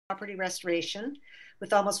Property Restoration.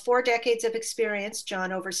 With almost 4 decades of experience,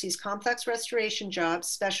 John oversees complex restoration jobs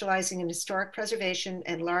specializing in historic preservation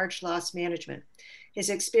and large loss management. His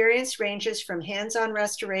experience ranges from hands-on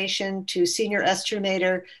restoration to senior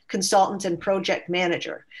estimator, consultant, and project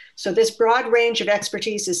manager. So this broad range of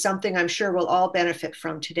expertise is something I'm sure we'll all benefit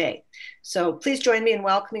from today. So please join me in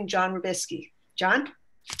welcoming John Rybiski. John?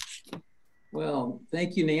 Well,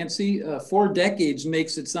 thank you, Nancy. 4 decades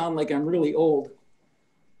makes it sound like I'm really old.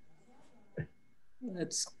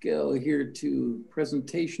 Let's go here to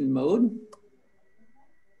presentation mode.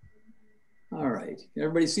 All right, can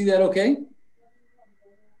everybody see that okay?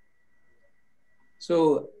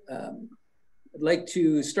 So I'd like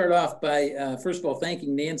to start off by, first of all,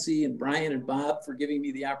 thanking Nancy and Brian and Bob for giving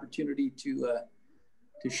me the opportunity to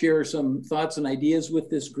share some thoughts and ideas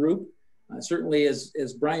with this group. Certainly,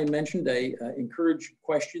 as Brian mentioned, I encourage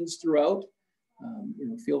questions throughout.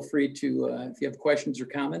 Feel free to, if you have questions or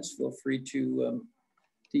comments, feel free to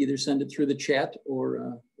either send it through the chat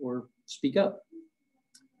or speak up.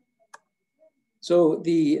 So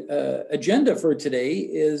the agenda for today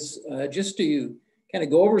is just to kind of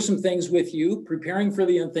go over some things with you, preparing for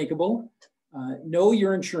the unthinkable, know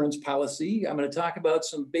your insurance policy. I'm going to talk about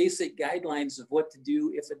some basic guidelines of what to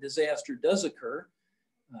do if a disaster does occur.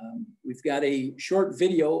 We've got a short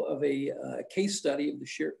video of a case study of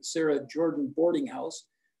the Sarah Jordan boarding house,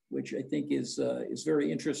 which I think is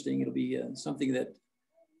very interesting. It'll be something that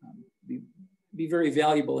be very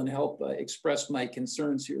valuable and help express my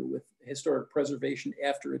concerns here with historic preservation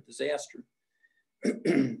after a disaster.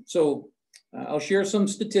 So I'll share some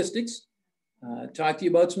statistics, talk to you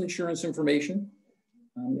about some insurance information.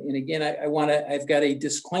 And again, I've got a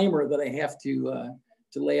disclaimer that I have to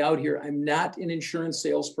lay out here. I'm not an insurance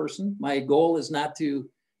salesperson. My goal is not to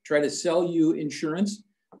try to sell you insurance,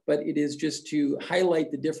 but it is just to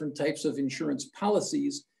highlight the different types of insurance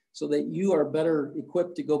policies so that you are better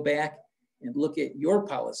equipped to go back and look at your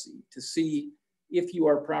policy to see if you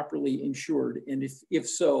are properly insured. And if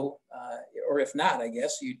so, or if not, I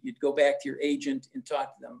guess, you'd go back to your agent and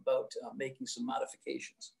talk to them about making some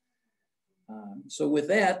modifications. So with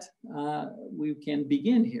that, we can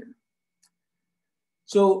begin here.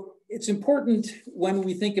 So it's important when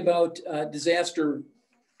we think about disaster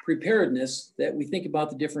preparedness that we think about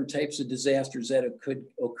the different types of disasters that could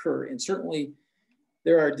occur. And certainly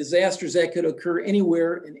there are disasters that could occur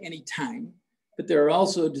anywhere and any time, but there are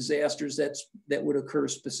also disasters that would occur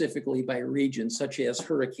specifically by region, such as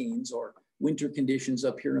hurricanes or winter conditions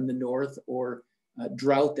up here in the north, or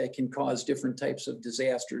drought that can cause different types of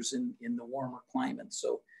disasters in the warmer climate.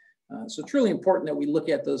 So it's really important that we look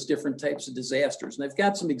at those different types of disasters. And I've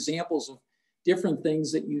got some examples of different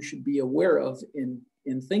things that you should be aware of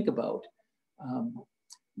and think about.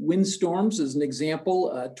 Windstorms is an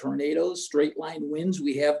example, tornadoes, straight line winds.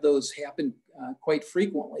 We have those happen quite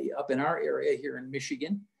frequently up in our area here in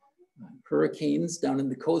Michigan. Hurricanes down in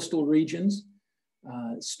the coastal regions.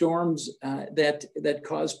 Storms that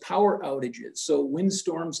cause power outages. So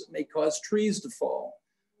windstorms that may cause trees to fall.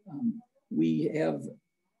 We have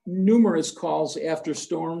numerous calls after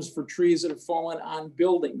storms for trees that have fallen on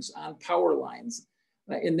buildings, on power lines.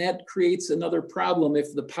 And that creates another problem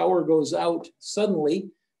if the power goes out suddenly,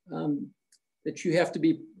 that you have to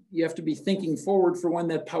be thinking forward for when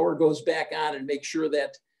that power goes back on and make sure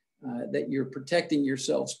that you're protecting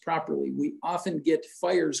yourselves properly. We often get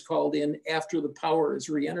fires called in after the power is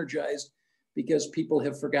re-energized because people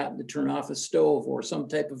have forgotten to turn off a stove or some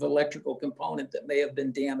type of electrical component that may have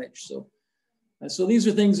been damaged. So these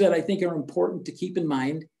are things that I think are important to keep in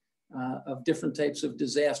mind of different types of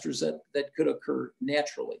disasters that could occur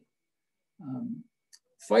naturally.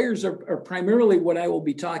 Fires are primarily what I will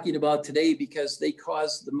be talking about today because they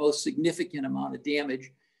cause the most significant amount of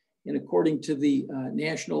damage. And according to the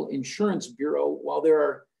National Insurance Bureau, while there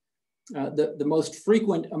are the most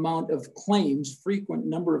frequent number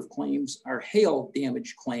of claims are hail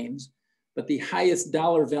damage claims, but the highest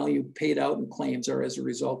dollar value paid out in claims are as a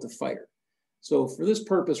result of fire. So for this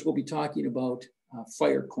purpose, we'll be talking about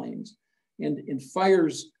fire claims. And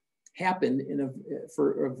fires happen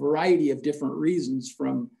for a variety of different reasons,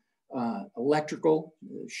 from electrical,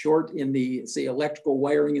 short in the, say, electrical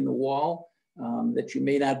wiring in the wall that you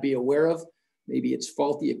may not be aware of. Maybe it's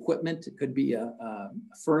faulty equipment. It could be a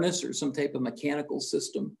furnace or some type of mechanical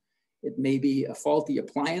system. It may be a faulty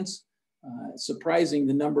appliance. Surprising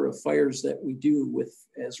the number of fires that we do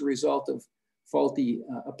as a result of faulty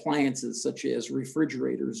appliances such as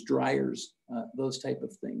refrigerators, dryers, those type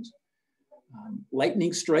of things.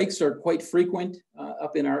 Lightning strikes are quite frequent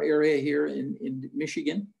up in our area here in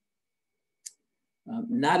Michigan.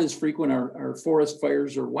 Not as frequent are forest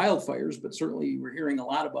fires or wildfires, but certainly we're hearing a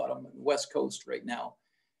lot about them on the West Coast right now.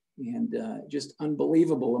 And just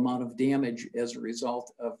unbelievable amount of damage as a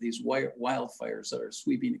result of these wildfires that are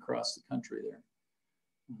sweeping across the country there.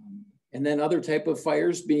 And then other type of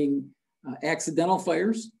fires being accidental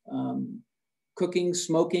fires, cooking,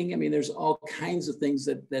 smoking. I mean, there's all kinds of things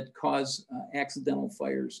that cause accidental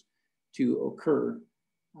fires to occur.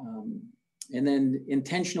 And then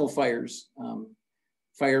intentional fires,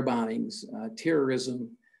 fire bombings,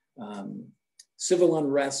 terrorism, civil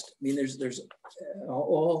unrest. I mean, there's a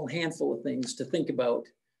whole handful of things to think about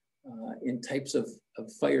in types of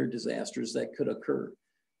fire disasters that could occur.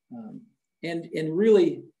 And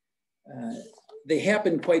really, they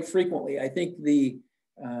happen quite frequently. I think the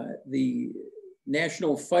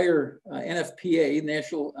National Fire, NFPA,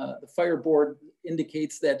 the Fire Board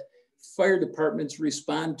indicates that fire departments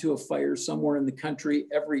respond to a fire somewhere in the country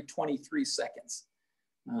every 23 seconds.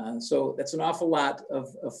 So that's an awful lot of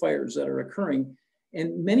fires that are occurring.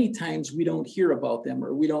 And many times we don't hear about them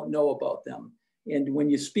or we don't know about them. And when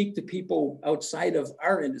you speak to people outside of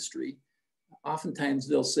our industry, oftentimes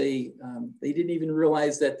they'll say they didn't even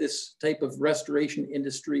realize that this type of restoration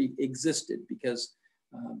industry existed because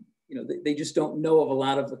you know, they just don't know of a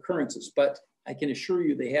lot of occurrences, but I can assure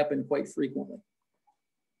you they happen quite frequently.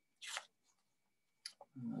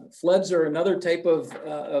 Floods are another type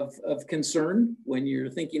of concern when you're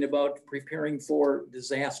thinking about preparing for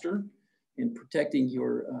disaster and protecting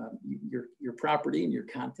your property and your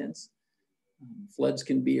contents. Floods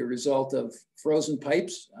can be a result of frozen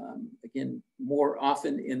pipes, again, more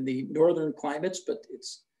often in the northern climates, but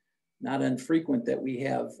it's not infrequent that we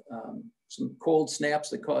have some cold snaps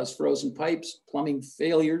that cause frozen pipes, plumbing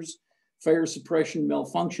failures, fire suppression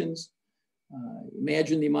malfunctions.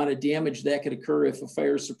 Imagine the amount of damage that could occur if a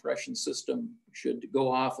fire suppression system should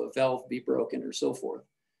go off, a valve be broken or so forth.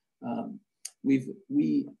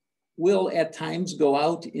 We will at times go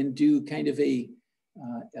out and do kind of a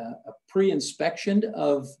pre-inspection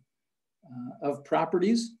of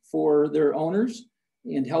properties for their owners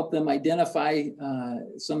and help them identify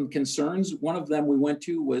some concerns. One of them we went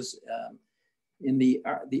to was in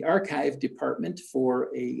the archive department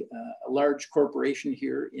for a large corporation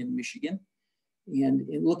here in Michigan. And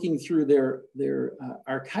in looking through their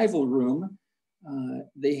archival room,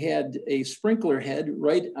 they had a sprinkler head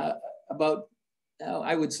right about,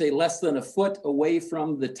 I would say, less than a foot away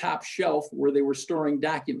from the top shelf where they were storing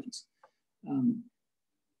documents.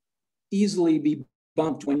 Easily be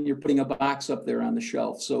bumped when you're putting a box up there on the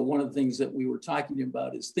shelf. So one of the things that we were talking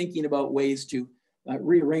about is thinking about ways to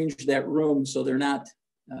rearrange that room so they're not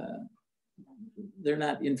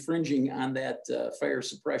infringing on that fire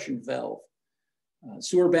suppression valve.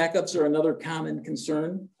 Sewer backups are another common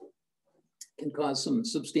concern, can cause some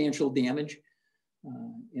substantial damage.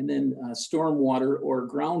 And then stormwater or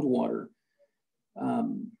groundwater.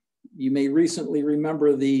 You may recently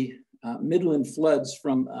remember the Midland floods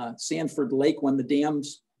from Sanford Lake when the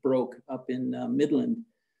dams broke up in Midland.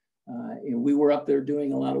 And we were up there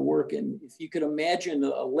doing a lot of work. And if you could imagine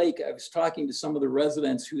a lake, I was talking to some of the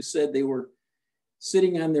residents who said they were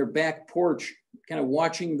sitting on their back porch, kind of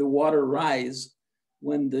watching the water rise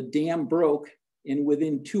when the dam broke, and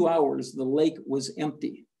within 2 hours, the lake was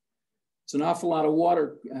empty. It's an awful lot of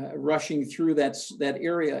water rushing through that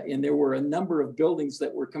area, and there were a number of buildings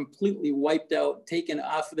that were completely wiped out, taken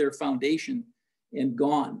off their foundation and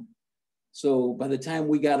gone. So by the time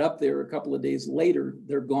we got up there a couple of days later,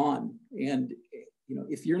 they're gone. And you know,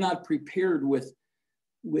 if you're not prepared with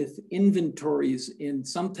inventories and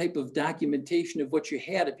some type of documentation of what you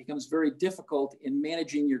had, it becomes very difficult in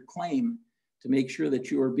managing your claim to make sure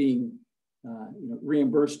that you are being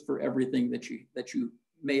reimbursed for everything that you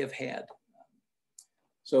may have had.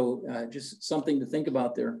 So just something to think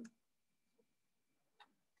about there.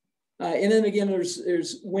 And then again,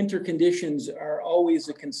 there's winter conditions are always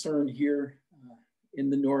a concern here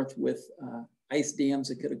in the north with ice dams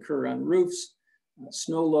that could occur on roofs,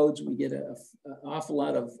 snow loads. We get an awful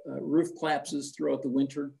lot of roof collapses throughout the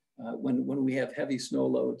winter when we have heavy snow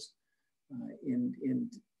loads.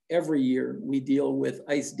 And every year we deal with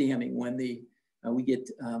ice damming when we get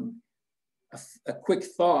a quick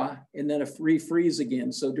thaw and then a refreeze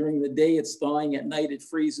again. So during the day it's thawing, at night it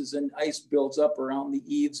freezes and ice builds up around the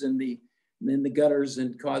eaves and then the gutters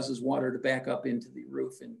and causes water to back up into the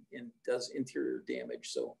roof and does interior damage.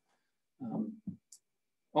 So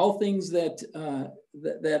all things that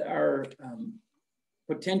are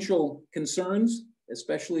potential concerns,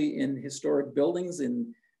 especially in historic buildings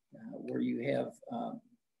and where you have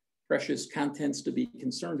precious contents to be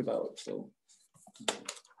concerned about. So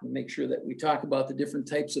and make sure that we talk about the different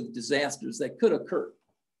types of disasters that could occur.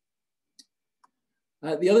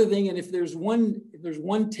 The other thing, and if there's one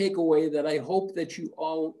takeaway that I hope that you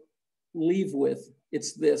all leave with,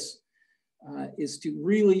 it's this, is to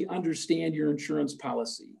really understand your insurance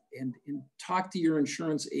policy and talk to your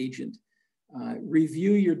insurance agent.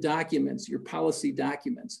 Review your documents, your policy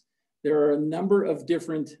documents. There are a number of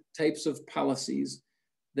different types of policies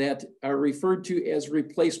that are referred to as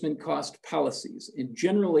replacement cost policies. And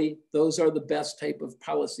generally, those are the best type of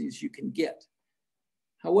policies you can get.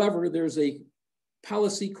 However, there's a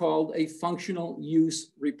policy called a functional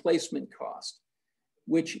use replacement cost,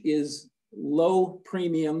 which is low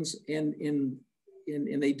premiums and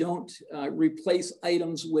they don't replace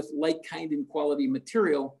items with like kind and quality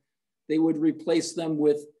material. They would replace them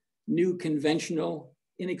with new conventional,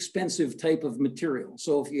 inexpensive type of material.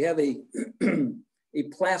 So if you have a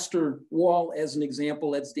plaster wall, as an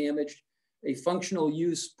example, that's damaged, a functional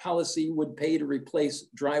use policy would pay to replace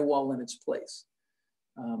drywall in its place.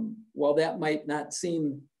 While that might not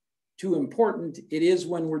seem too important, it is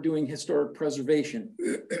when we're doing historic preservation.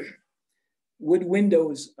 Wood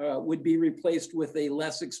windows would be replaced with a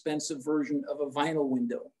less expensive version of a vinyl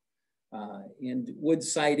window. And wood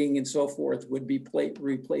siding and so forth would be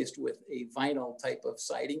replaced with a vinyl type of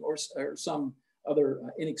siding or some other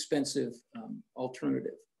inexpensive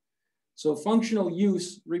alternative. So functional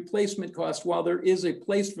use replacement cost, while there is a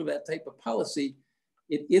place for that type of policy,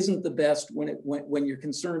 it isn't the best when you're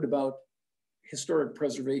concerned about historic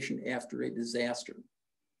preservation after a disaster.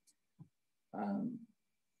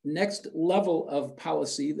 Next level of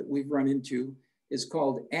policy that we've run into is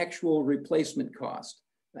called actual replacement cost,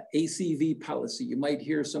 ACV policy. You might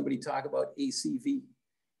hear somebody talk about ACV.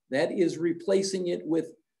 That is replacing it with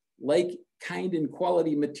like kind and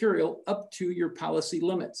quality material up to your policy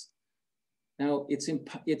limits. Now,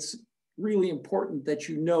 it's really important that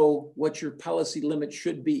you know what your policy limit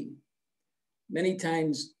should be. Many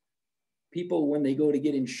times, people, when they go to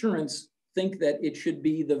get insurance, think that it should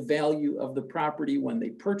be the value of the property when they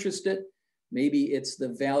purchased it. Maybe it's the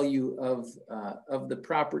value of the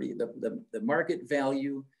property, the market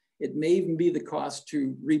value. It may even be the cost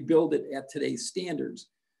to rebuild it at today's standards.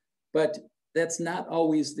 But that's not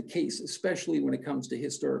always the case, especially when it comes to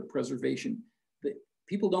historic preservation.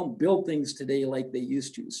 People don't build things today like they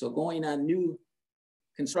used to. So going on new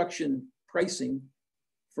construction pricing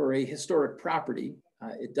for a historic property,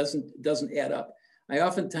 it doesn't add up. I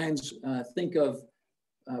oftentimes think of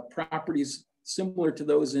properties similar to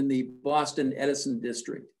those in the Boston Edison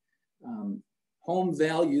district. Home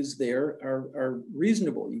values there are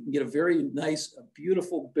reasonable. You can get a very nice,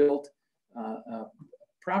 beautiful built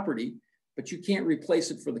property, but you can't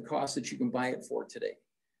replace it for the cost that you can buy it for today.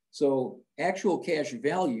 So actual cash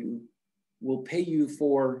value will pay you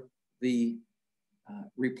for the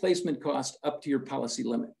replacement cost up to your policy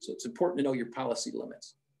limit. So it's important to know your policy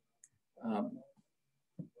limits.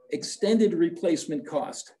 Extended replacement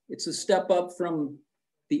cost. It's a step up from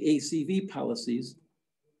the ACV policies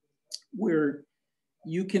where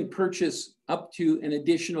you can purchase up to an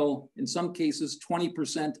additional, in some cases,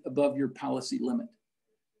 20% above your policy limit.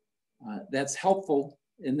 That's helpful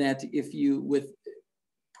in that if you, with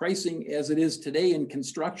pricing as it is today in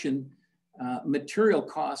construction, material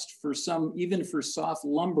cost for some, even for soft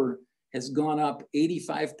lumber, has gone up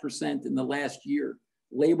 85% in the last year.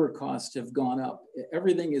 Labor costs have gone up.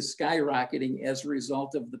 Everything is skyrocketing as a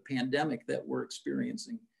result of the pandemic that we're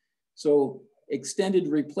experiencing. So extended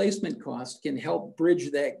replacement cost can help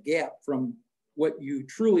bridge that gap from what you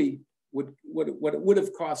truly what it would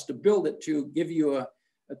have cost to build it to give you a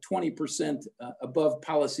 20% above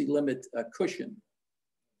policy limit cushion.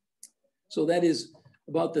 So that is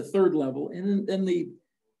about the third level. And then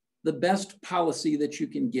the best policy that you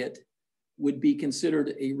can get would be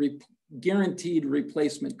considered a guaranteed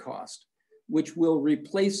replacement cost, which will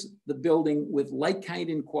replace the building with like kind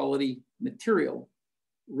and quality material,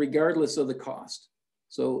 regardless of the cost.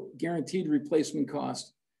 So guaranteed replacement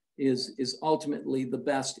cost is ultimately the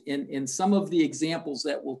best. And some of the examples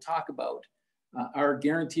that we'll talk about are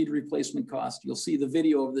guaranteed replacement cost. You'll see the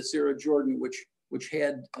video of the Sarah Jordan, which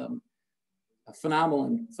had a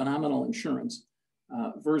phenomenal insurance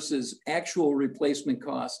versus actual replacement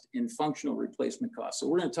cost and functional replacement cost. So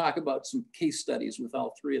we're going to talk about some case studies with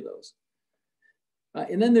all three of those.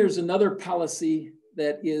 And then there's another policy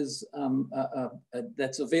that is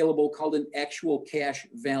that's available called an actual cash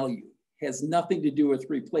value. Has nothing to do with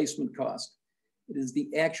replacement cost. It is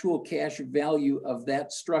the actual cash value of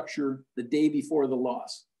that structure the day before the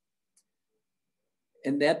loss.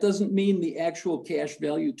 And that doesn't mean the actual cash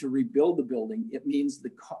value to rebuild the building. It means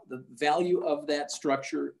the value of that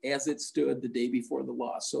structure as it stood the day before the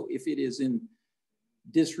loss. So if it is in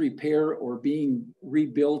disrepair or being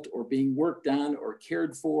rebuilt or being worked on or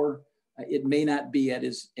cared for, it may not be at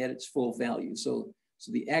its full value. So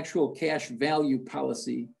the actual cash value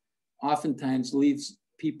policy oftentimes leaves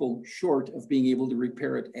people short of being able to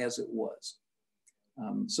repair it as it was.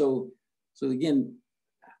 So again,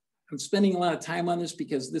 I'm spending a lot of time on this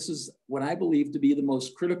because this is what I believe to be the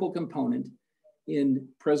most critical component in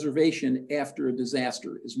preservation after a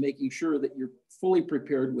disaster, is making sure that you're fully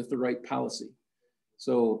prepared with the right policy.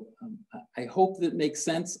 So I hope that makes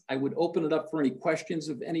sense. I would open it up for any questions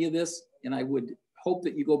of any of this, and I would hope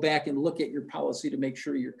that you go back and look at your policy to make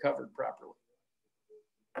sure you're covered properly.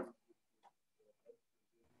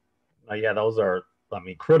 Yeah, those are, I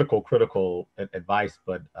mean, critical advice,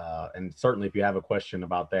 but, and certainly if you have a question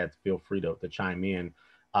about that, feel free to chime in.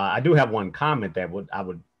 I do have one comment that I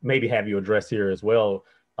would maybe have you address here as well,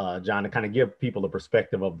 John, to kind of give people a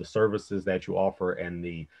perspective of the services that you offer and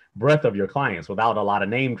the breadth of your clients without a lot of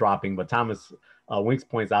name dropping. But Thomas Winks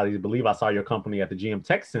points out, I believe I saw your company at the GM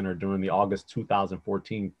Tech Center during the August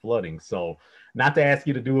 2014 flooding. So not to ask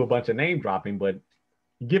you to do a bunch of name dropping, but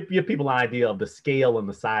give people an idea of the scale and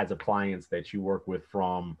the size of clients that you work with,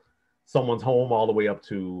 from someone's home all the way up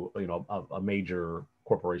to, you know, a major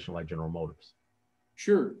corporation like General Motors.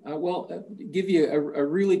 Sure. Give you a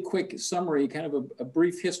really quick summary, kind of a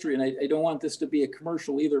brief history, and I don't want this to be a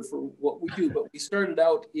commercial either for what we do, but we started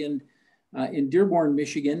out in Dearborn,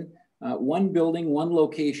 Michigan, one building, one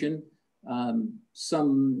location,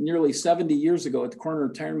 some nearly 70 years ago at the corner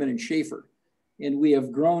of Retirement and Schaefer. And we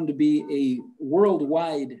have grown to be a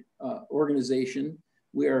worldwide organization.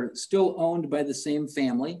 We are still owned by the same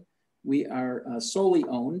family. We are solely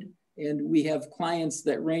owned, and we have clients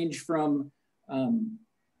that range from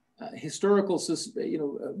historical,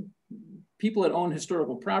 people that own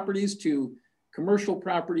historical properties, to commercial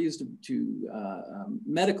properties, to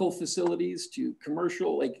medical facilities, to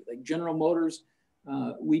commercial, like General Motors.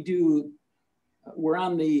 We're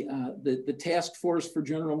on the task force for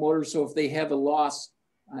General Motors. So if they have a loss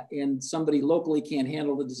and somebody locally can't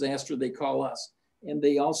handle the disaster, they call us. And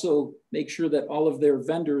they also make sure that all of their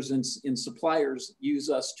vendors and suppliers use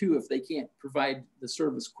us too if they can't provide the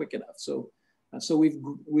service quick enough. So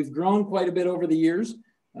we've grown quite a bit over the years.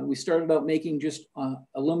 We started out making just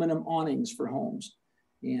aluminum awnings for homes,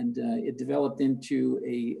 and it developed into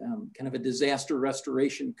a kind of a disaster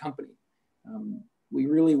restoration company. We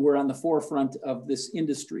really were on the forefront of this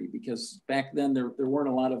industry because back then there weren't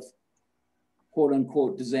a lot of quote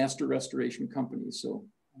unquote disaster restoration companies. So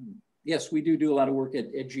yes, we do a lot of work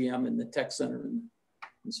at GM and the tech center and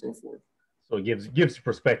so forth. So it gives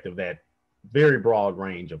perspective, that very broad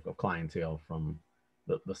range of clientele, from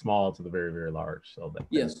the small to the very, very large. So that,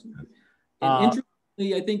 yes. And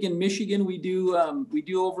interestingly, I think in Michigan, we do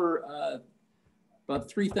over about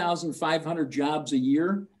 3,500 jobs a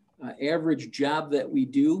year. Average job that we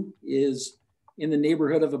do is in the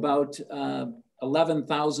neighborhood of about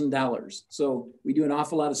 $11,000. So we do an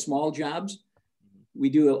awful lot of small jobs. We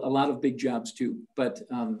do a lot of big jobs too, but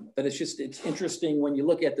it's interesting when you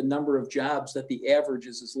look at the number of jobs that the average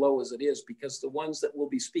is as low as it is, because the ones that we'll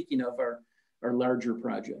be speaking of are larger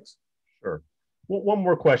projects. Sure. Well, one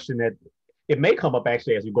more question that it may come up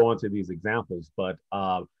actually as we go into these examples, but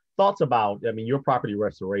thoughts about, I mean, your property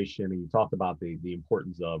restoration, and you talked about the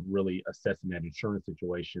importance of really assessing that insurance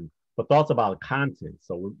situation, but thoughts about content.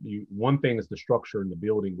 So one thing is the structure in the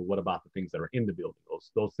building, but what about the things that are in the building?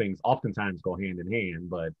 Those things oftentimes go hand in hand,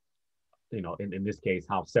 but you know, in this case,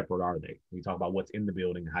 how separate are they? When you talk about what's in the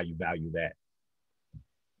building and how you value that.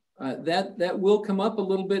 That will come up a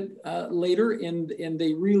little bit later, and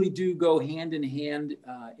they really do go hand in hand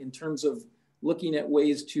in terms of looking at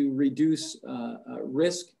ways to reduce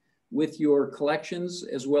risk with your collections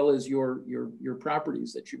as well as your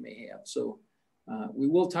properties that you may have. So we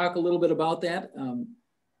will talk a little bit about that.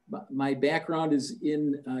 My background is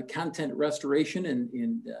in content restoration and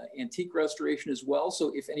in antique restoration as well.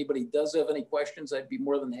 So if anybody does have any questions, I'd be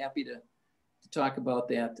more than happy to talk about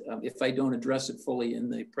that if I don't address it fully in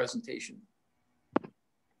the presentation.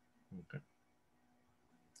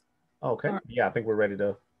 Okay. Yeah, I think we're ready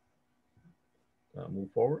to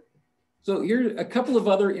move forward. So here are a couple of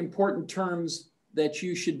other important terms that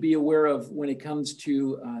you should be aware of when it comes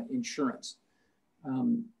to insurance.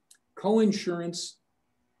 Co-insurance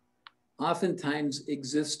oftentimes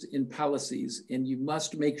exists in policies, and you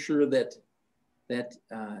must make sure that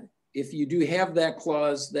if you do have that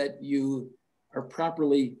clause, that you are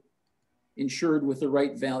properly insured with the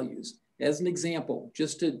right values. As an example,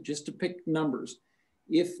 just to pick numbers,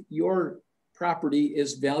 if your property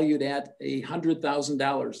is valued at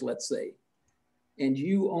 $100,000, let's say, and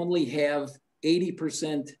you only have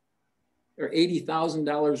 80% or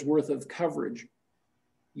 $80,000 worth of coverage,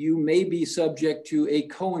 you may be subject to a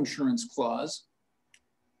co-insurance clause,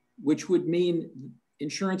 which would mean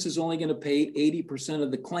insurance is only going to pay 80%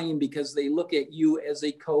 of the claim because they look at you as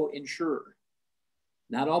a co-insurer.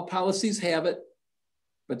 Not all policies have it,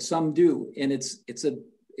 but some do. And it's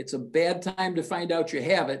a bad time to find out you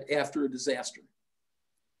have it after a disaster.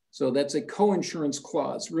 So that's a co-insurance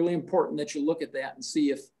clause. Really important that you look at that and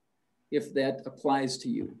see if that applies to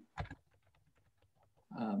you.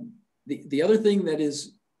 The other thing that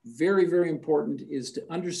is very, very important is to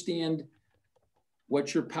understand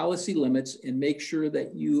what your policy limits and make sure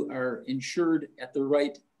that you are insured at the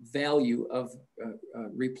right value of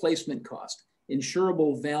replacement cost,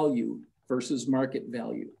 insurable value versus market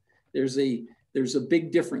value. There's a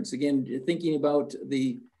big difference. Again, thinking about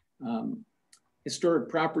the historic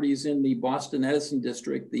properties in the Boston Edison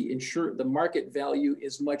district, the market value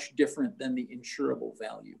is much different than the insurable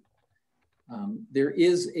value. There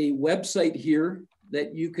is a website here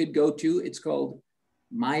that you could go to. It's called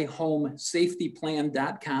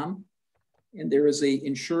myhomesafetyplan.com. And there is a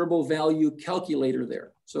insurable value calculator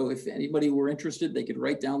there. So if anybody were interested, they could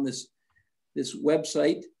write down this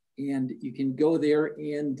website, and you can go there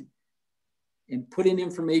and put in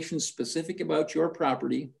information specific about your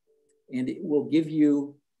property, and it will give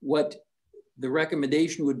you what the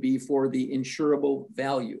recommendation would be for the insurable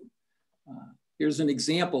value. Here's an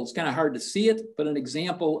example. It's kind of hard to see it, but an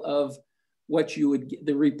example of what you would get,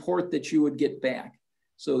 the report that you would get back.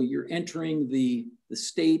 So you're entering the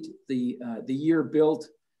state, the year built,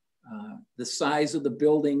 the size of the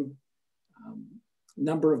building,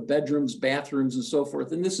 number of bedrooms, bathrooms, and so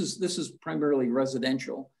forth. And this is primarily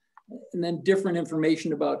residential. And then different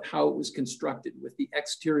information about how it was constructed with the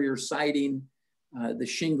exterior siding, the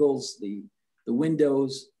shingles, the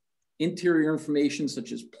windows, interior information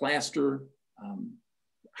such as plaster,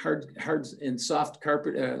 hard and soft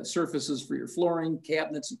carpet surfaces for your flooring,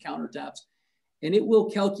 cabinets and countertops. And it will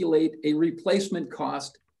calculate a replacement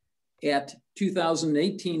cost at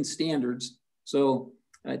 2018 standards. So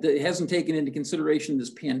it hasn't taken into consideration this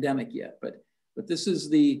pandemic yet, but this is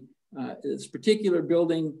this particular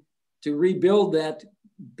building. To rebuild that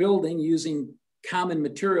building using common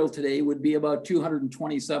material today would be about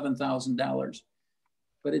 $227,000.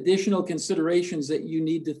 But additional considerations that you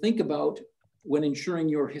need to think about when insuring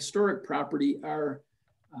your historic property are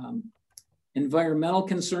environmental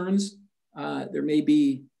concerns. There may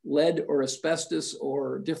be lead or asbestos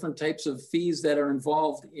or different types of fees that are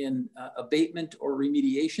involved in abatement or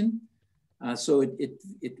remediation. So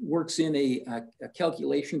it works in a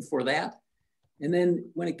calculation for that. And then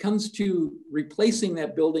when it comes to replacing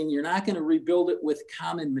that building, you're not going to rebuild it with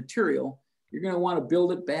common material. You're going to want to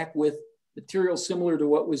build it back with material similar to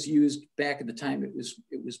what was used back at the time it was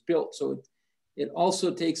built. So it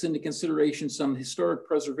also takes into consideration some historic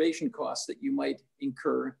preservation costs that you might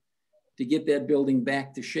incur to get that building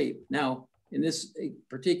back to shape. Now, in this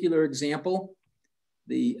particular example,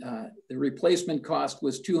 the replacement cost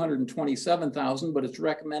was $227,000, but it's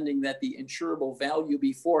recommending that the insurable value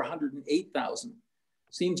be $408,000.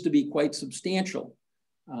 Seems to be quite substantial.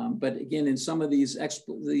 But again, in some of these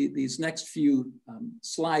next few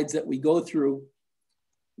slides that we go through,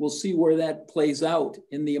 we'll see where that plays out.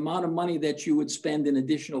 And the amount of money that you would spend in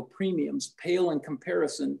additional premiums pale in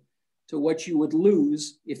comparison to what you would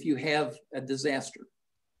lose if you have a disaster.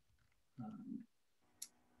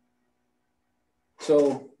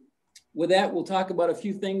 So with that, we'll talk about a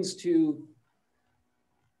few things to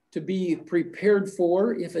be prepared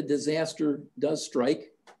for if a disaster does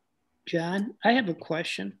strike. John, I have a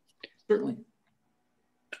question. Certainly.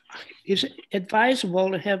 Is it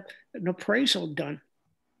advisable to have an appraisal done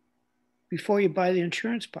before you buy the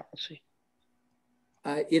insurance policy?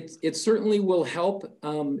 It certainly will help.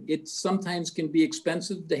 It sometimes can be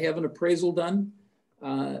expensive to have an appraisal done.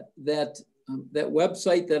 That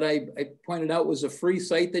website that I pointed out was a free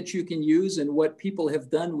site that you can use. And what people have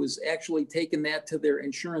done was actually taken that to their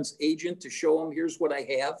insurance agent to show them, here's what I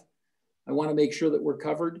have. I want to make sure that we're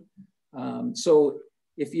covered. So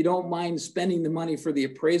if you don't mind spending the money for the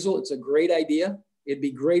appraisal, it's a great idea. It'd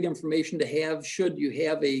be great information to have should you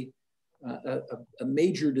have a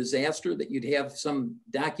major disaster, that you'd have some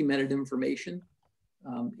documented information.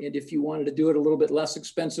 And if you wanted to do it a little bit less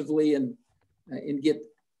expensively and get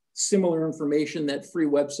similar information, that free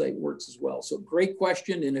website works as well. So great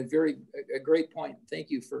question and a great point.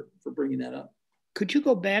 Thank you for bringing that up. Could you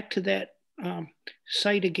go back to that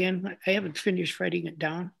site again? I haven't finished writing it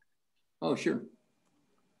down. Oh, sure.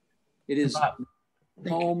 It is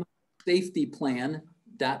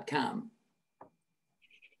homesafetyplan.com.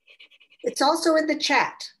 It's also in the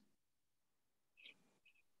chat.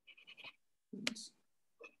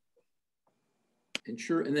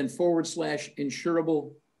 Insure, and then /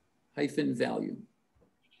 insurable -value.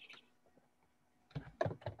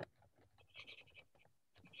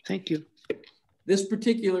 Thank you. This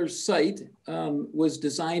particular site was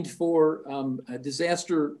designed for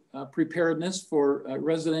disaster preparedness for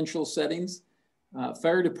residential settings.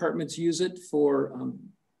 Fire departments use it for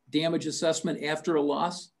damage assessment after a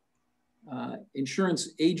loss.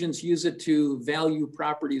 Insurance agents use it to value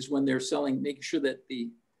properties when they're selling, making sure that the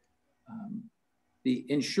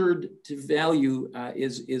insured to value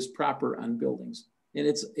is proper on buildings. And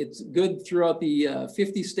it's good throughout the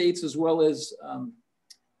 50 states as well as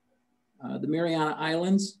the Mariana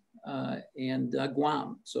Islands and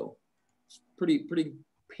Guam. So it's pretty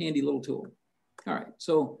handy little tool. All right,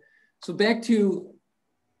 so back to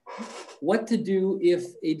what to do if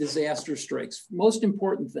a disaster strikes. Most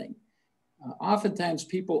important thing, oftentimes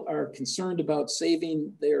people are concerned about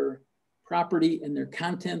saving their property and their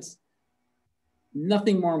contents.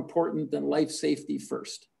 Nothing more important than life safety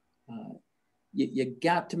first. You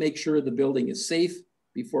got to make sure the building is safe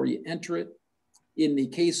before you enter it. In the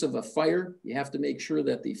case of a fire, you have to make sure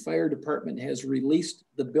that the fire department has released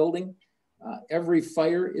the building. Every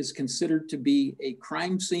fire is considered to be a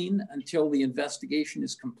crime scene until the investigation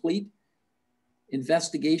is complete.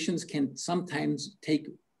 Investigations can sometimes take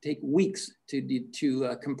weeks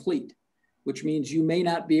to complete, which means you may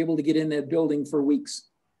not be able to get in that building for weeks.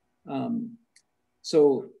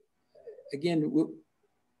 So again,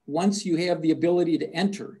 once you have the ability to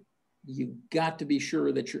enter, you've got to be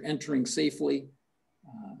sure that you're entering safely,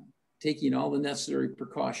 taking all the necessary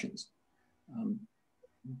precautions.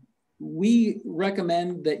 We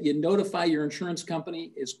recommend that you notify your insurance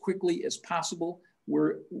company as quickly as possible.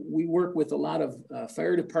 We work with a lot of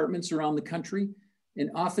fire departments around the country, and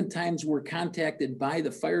oftentimes we're contacted by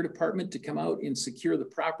the fire department to come out and secure the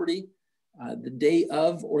property the day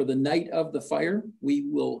of or the night of the fire. We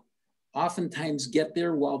will oftentimes get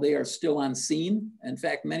there while they are still on scene. In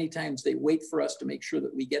fact, many times they wait for us to make sure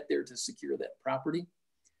that we get there to secure that property.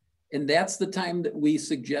 And that's the time that we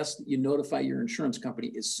suggest that you notify your insurance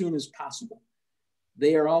company as soon as possible.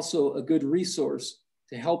 They are also a good resource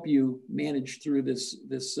to help you manage through this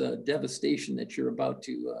devastation that you're about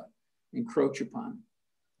to encroach upon.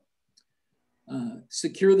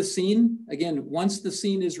 Secure the scene. Again, once the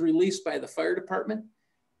scene is released by the fire department,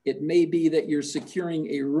 it may be that you're securing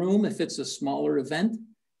a room if it's a smaller event.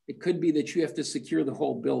 It could be that you have to secure the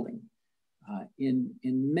whole building. In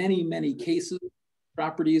many cases,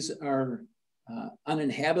 properties are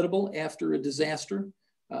uninhabitable after a disaster,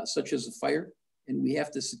 such as a fire, and we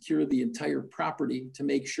have to secure the entire property to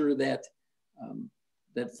make sure that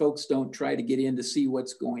that folks don't try to get in to see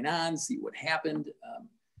what's going on, see what happened.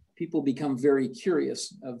 People become very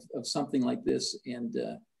curious of something like this, and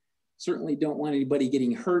certainly don't want anybody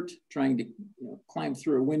getting hurt trying to climb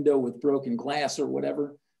through a window with broken glass or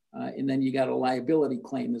whatever, and then you got a liability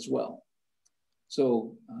claim as well.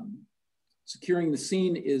 So securing the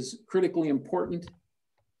scene is critically important.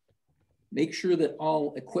 Make sure that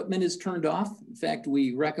all equipment is turned off. In fact,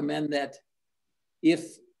 we recommend that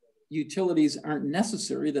if utilities aren't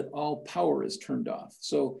necessary, that all power is turned off.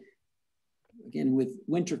 So again, with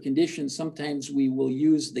winter conditions, sometimes we will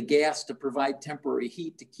use the gas to provide temporary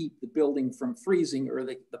heat to keep the building from freezing or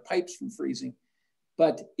the pipes from freezing.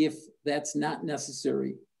 But if that's not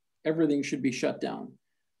necessary, everything should be shut down.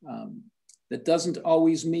 That doesn't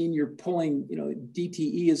always mean you're pulling,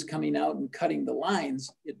 DTE is coming out and cutting the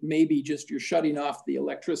lines. It may be just you're shutting off the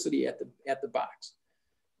electricity at the box.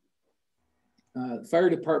 Fire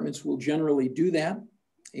departments will generally do that.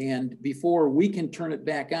 And before we can turn it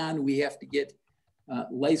back on, we have to get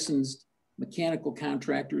licensed mechanical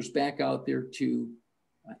contractors back out there to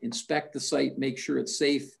inspect the site, make sure it's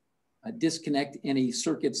safe, disconnect any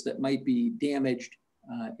circuits that might be damaged,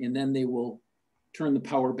 and then they will turn the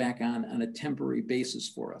power back on a temporary basis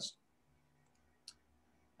for us.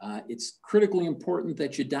 It's critically important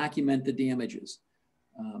that you document the damages.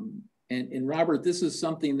 And Robert, this is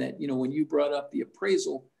something that, when you brought up the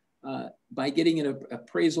appraisal, by getting an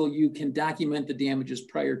appraisal, you can document the damages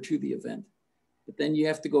prior to the event. But then you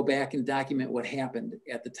have to go back and document what happened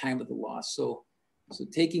at the time of the loss. So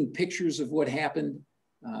taking pictures of what happened,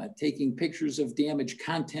 taking pictures of damaged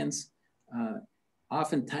contents.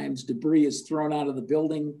 Oftentimes debris is thrown out of the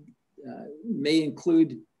building, may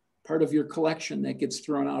include part of your collection that gets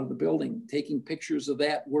thrown out of the building. Taking pictures of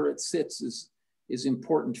that where it sits is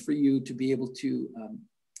important for you to be able to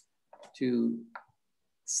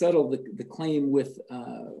settle the claim with,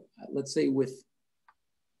 let's say, with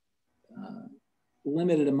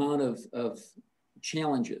limited amount of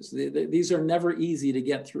challenges. These are never easy to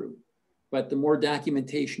get through, but the more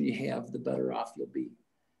documentation you have, the better off you'll be.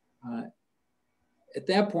 At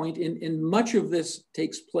that point, and much of this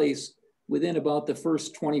takes place within about the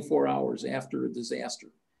first 24 hours after a disaster.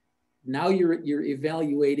 Now you're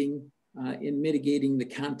evaluating and mitigating the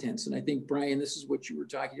contents. And I think, Brian, this is what you were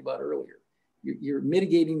talking about earlier. You're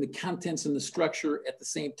mitigating the contents and the structure at the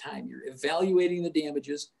same time. You're evaluating the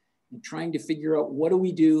damages and trying to figure out what do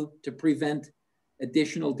we do to prevent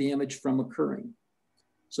additional damage from occurring.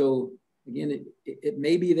 So again, it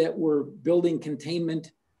may be that we're building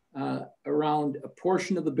containment around a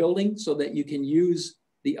portion of the building so that you can use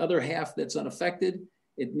the other half that's unaffected.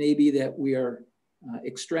 It may be that we are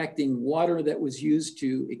extracting water that was used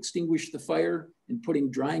to extinguish the fire and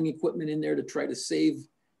putting drying equipment in there to try to save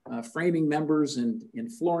framing members and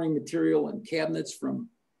flooring material and cabinets from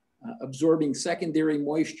absorbing secondary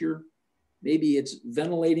moisture. Maybe it's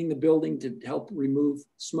ventilating the building to help remove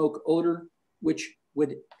smoke odor, which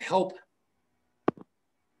would help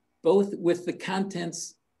both with the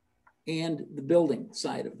contents and the building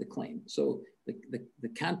side of the claim. So the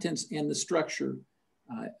contents and the structure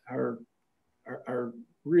are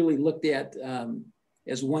really looked at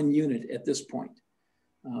as one unit at this point.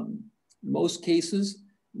 Most cases,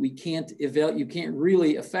 you can't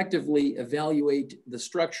really effectively evaluate the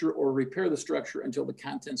structure or repair the structure until the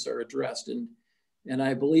contents are addressed. And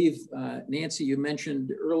I believe, Nancy, you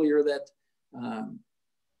mentioned earlier that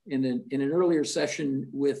in an earlier session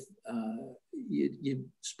with, you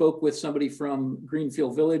spoke with somebody from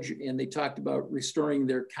Greenfield Village, and they talked about restoring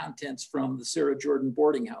their contents from the Sarah Jordan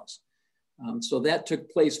boarding house. So that took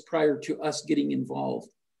place prior to us getting involved.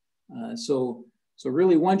 So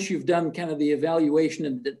really, once you've done kind of the evaluation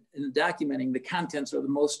and the documenting, the contents are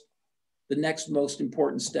the next most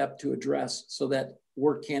important step to address so that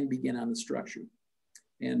work can begin on the structure.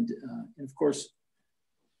 And of course,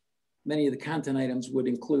 many of the content items would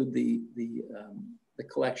include the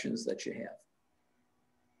collections that you have.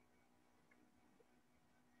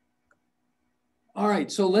 All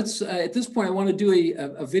right, so let's, at this point, I want to do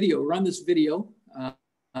a video, run this video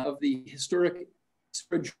of the historic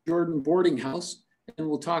Sarah Jordan boarding house. And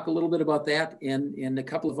we'll talk a little bit about that and a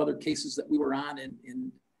couple of other cases that we were on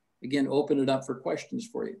and again, open it up for questions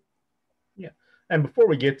for you. Yeah, and before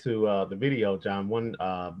we get to the video, John, one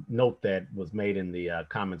note that was made in the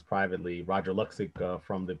comments privately, Roger Luxick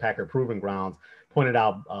from the Packard Proving Grounds pointed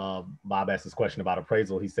out, Bob asked this question about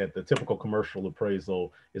appraisal. He said the typical commercial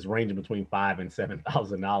appraisal is ranging between $5,000 and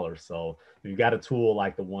 $7,000. So if you've got a tool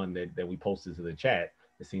like the one that we posted to the chat,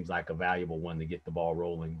 it seems like a valuable one to get the ball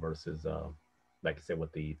rolling versus like I said,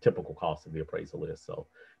 what the typical cost of the appraisal is. So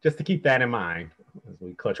just to keep that in mind as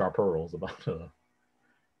we clutch our pearls about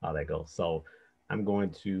how that goes. So I'm going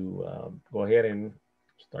to go ahead and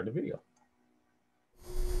start the video.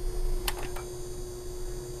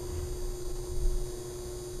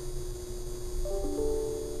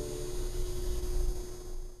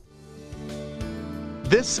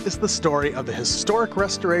 This is the story of the historic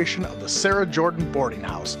restoration of the Sarah Jordan boarding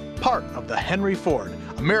house, part of the Henry Ford,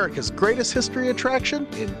 America's greatest history attraction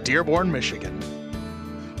in Dearborn, Michigan.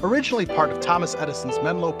 Originally part of Thomas Edison's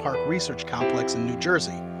Menlo Park Research Complex in New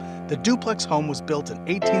Jersey, the duplex home was built in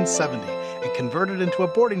 1870 and converted into a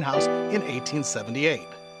boarding house in 1878.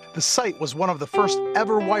 The site was one of the first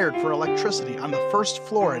ever wired for electricity on the first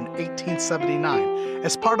floor in 1879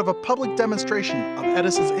 as part of a public demonstration of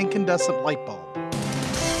Edison's incandescent light bulb.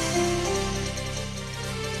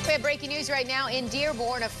 We have breaking news right now in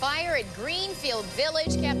Dearborn. A fire at Greenfield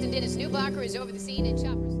Village. Captain Dennis Newbacher is over the scene in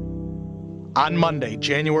choppers. On Monday,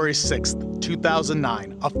 January 6th,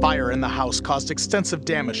 2009, a fire in the house caused extensive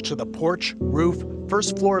damage to the porch, roof,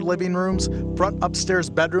 first floor living rooms, front upstairs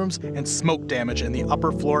bedrooms, and smoke damage in the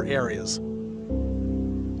upper floor areas.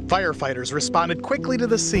 Firefighters responded quickly to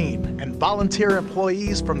the scene, and volunteer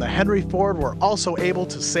employees from the Henry Ford were also able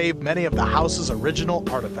to save many of the house's original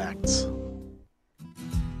artifacts.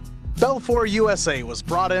 BELFOR USA was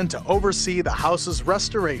brought in to oversee the house's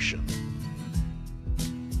restoration.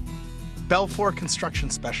 BELFOR construction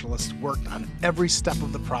specialists worked on every step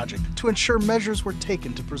of the project to ensure measures were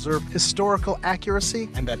taken to preserve historical accuracy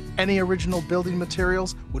and that any original building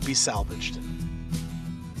materials would be salvaged.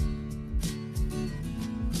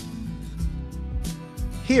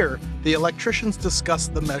 Here, the electricians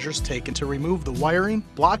discussed the measures taken to remove the wiring,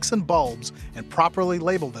 blocks, and bulbs and properly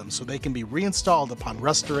label them so they can be reinstalled upon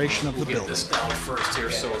restoration of the building. We'll get this down first here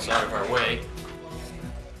so it's out of our way.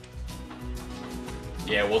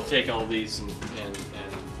 Yeah, we'll take all these and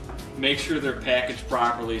make sure they're packaged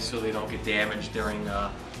properly so they don't get damaged during the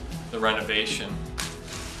renovation.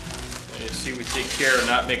 And you see, we take care of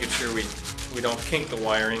not making sure we don't kink the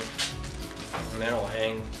wiring, and that'll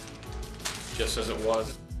hang just as it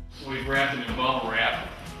was. We've wrapped it in bubble wrap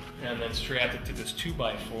and then strapped it to this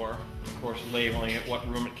 2x4, of course labeling it what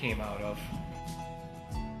room it came out of.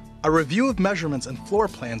 A review of measurements and floor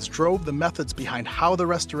plans drove the methods behind how the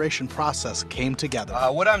restoration process came together.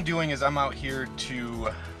 What I'm doing is I'm out here to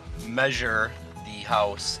measure the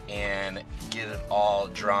house and get it all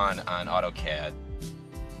drawn on AutoCAD.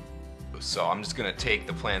 So I'm just gonna take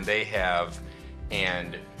the plan they have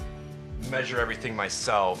and measure everything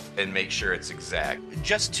myself and make sure it's exact.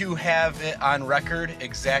 Just to have it on record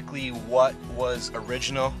exactly what was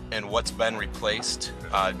original and what's been replaced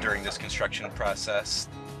during this construction process.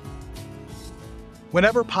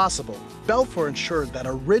 Whenever possible, BELFOR ensured that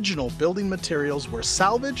original building materials were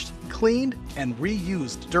salvaged, cleaned, and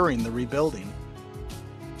reused during the rebuilding.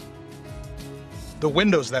 The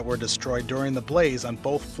windows that were destroyed during the blaze on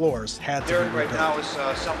both floors had to be rebuilt. Right now is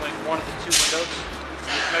assembling one of the two windows.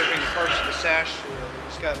 He's measuring the parts of the sash.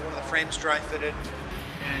 He's got one of the frames dry fitted,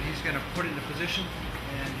 and he's going to put it into position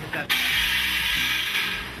and hit that.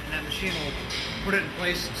 And that machine will put it in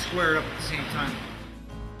place and square it up at the same time.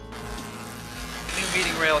 New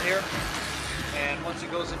meeting rail here, and once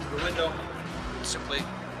it goes into the window, it's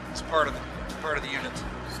part of the unit.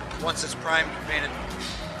 Once it's primed and painted,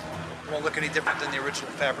 it won't look any different than the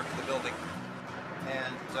original fabric of the building.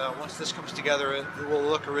 And once this comes together, it will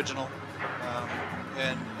look original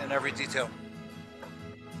in every detail.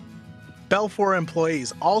 BELFOR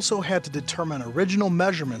employees also had to determine original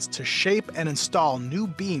measurements to shape and install new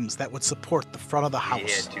beams that would support the front of the house.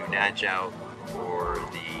 We had to notch out for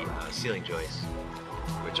the ceiling joist,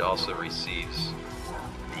 which also receives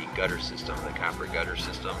the gutter system, the copper gutter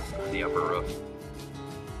system, the upper roof.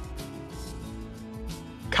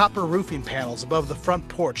 Copper roofing panels above the front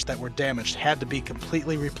porch that were damaged had to be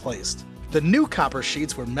completely replaced. The new copper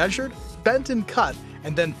sheets were measured, bent and cut,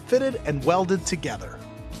 and then fitted and welded together.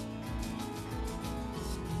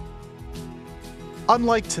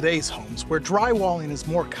 Unlike today's homes, where drywalling is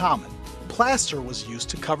more common, plaster was used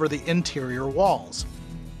to cover the interior walls.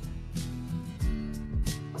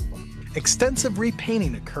 Extensive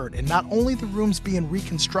repainting occurred in not only the rooms being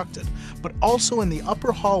reconstructed, but also in the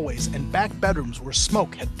upper hallways and back bedrooms where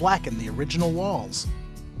smoke had blackened the original walls.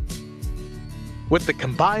 With the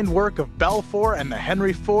combined work of BELFOR and the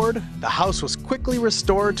Henry Ford, the house was quickly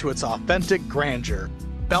restored to its authentic grandeur.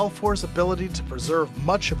 BELFOR's ability to preserve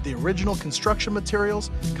much of the original construction materials,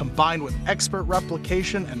 combined with expert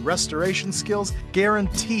replication and restoration skills,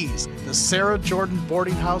 guarantees the Sarah Jordan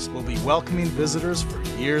Boarding House will be welcoming visitors for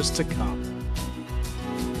years to come.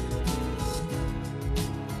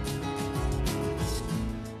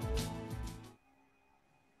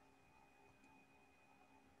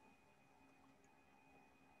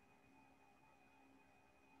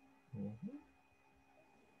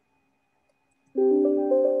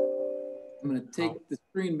 I'm going to take the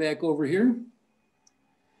screen back over here.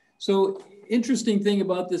 So interesting thing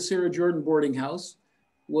about the Sarah Jordan Boarding House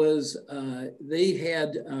was they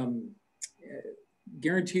had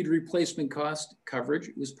guaranteed replacement cost coverage.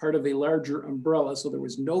 It was part of a larger umbrella, so there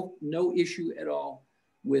was no issue at all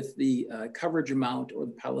with the coverage amount or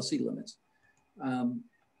the policy limits.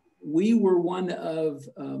 We were one of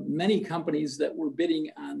many companies that were bidding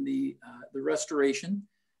on the restoration.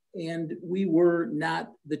 And we were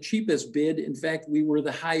not the cheapest bid. In fact, we were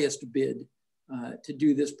the highest bid to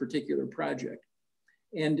do this particular project.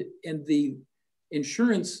 And the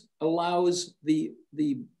insurance allows the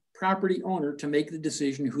property owner to make the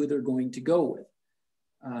decision who they're going to go with.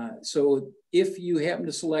 So if you happen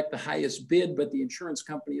to select the highest bid, but the insurance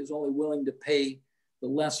company is only willing to pay the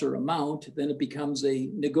lesser amount, then it becomes a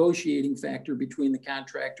negotiating factor between the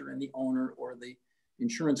contractor and the owner or the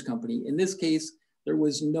insurance company. In this case, there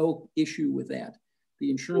was no issue with that.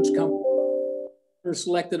 The insurance company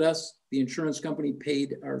selected us, the insurance company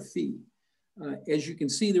paid our fee. As you can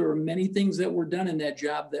see, there were many things that were done in that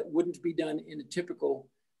job that wouldn't be done in a typical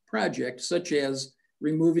project, such as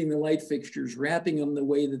removing the light fixtures, wrapping them the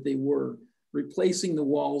way that they were, replacing the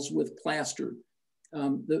walls with plaster.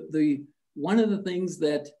 One of the things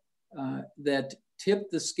that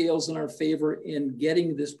tipped the scales in our favor in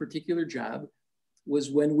getting this particular job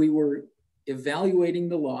was when we were evaluating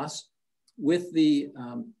the loss with the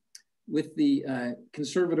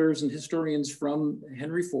conservators and historians from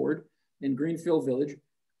Henry Ford in Greenfield Village.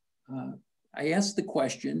 I asked the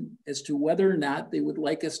question as to whether or not they would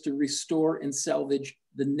like us to restore and salvage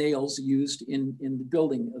the nails used in the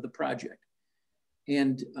building of the project.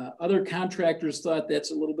 And other contractors thought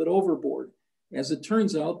that's a little bit overboard. As it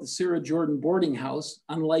turns out, the Sarah Jordan boarding house,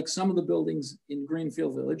 unlike some of the buildings in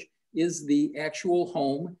Greenfield Village, is the actual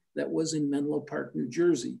home that was in Menlo Park, New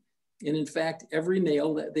Jersey. And in fact, every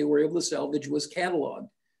nail that they were able to salvage was cataloged.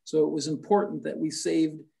 So it was important that we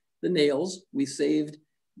saved the nails, we saved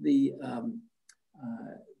the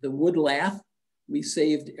wood lath, we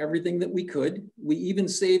saved everything that we could. We even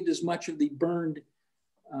saved as much of the burned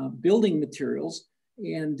building materials,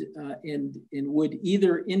 and would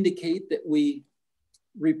either indicate that we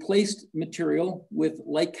replaced material with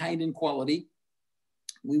like, kind, and quality.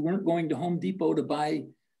 We weren't going to Home Depot to buy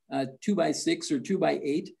 2x6 or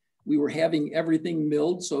 2x8. We were having everything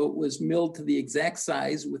milled, so it was milled to the exact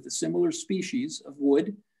size with a similar species of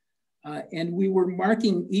wood. And we were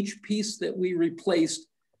marking each piece that we replaced,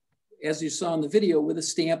 as you saw in the video, with a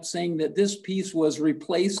stamp saying that this piece was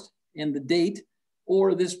replaced and the date,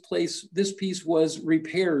 or this piece was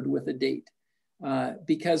repaired with a date.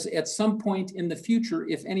 Because at some point in the future,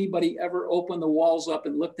 if anybody ever opened the walls up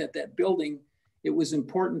and looked at that building, it was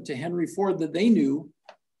important to Henry Ford that they knew,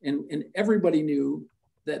 and everybody knew,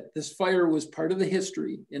 that this fire was part of the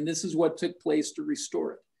history, and this is what took place to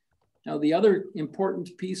restore it. Now, the other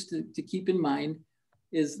important piece to keep in mind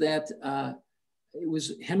is that it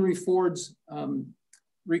was Henry Ford's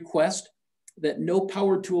request that no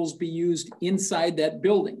power tools be used inside that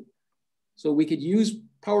building. So we could use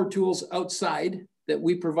power tools outside that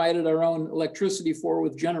we provided our own electricity for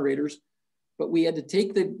with generators, but we had to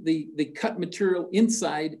take the cut material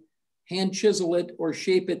inside, hand chisel it or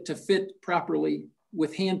shape it to fit properly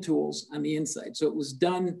with hand tools on the inside. So it was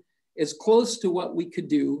done as close to what we could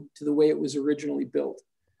do to the way it was originally built.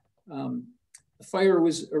 The fire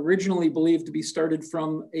was originally believed to be started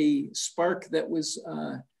from a spark that was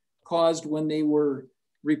caused when they were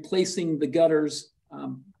replacing the gutters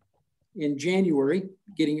in January,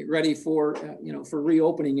 getting it ready for for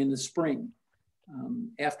reopening in the spring.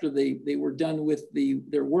 After they were done with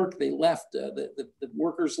their work, they left. The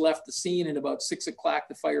workers left the scene, and about 6 o'clock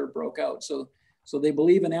the fire broke out. So they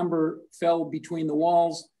believe an ember fell between the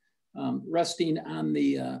walls, resting on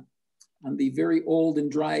the very old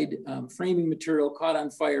and dried framing material, caught on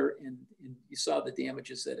fire, and you saw the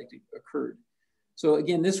damages that occurred. So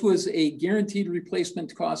again, this was a guaranteed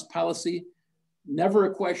replacement cost policy, never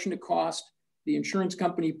a question of cost. The insurance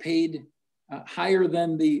company paid higher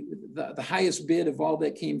than the highest bid of all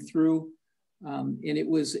that came through. And it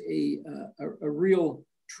was a real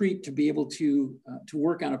treat to be able to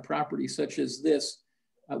work on a property such as this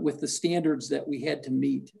with the standards that we had to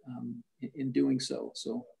meet in doing so.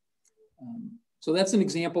 So that's an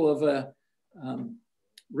example of a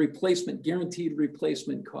guaranteed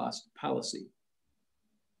replacement cost policy.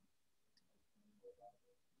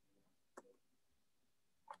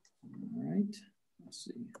 All right, let's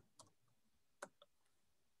see.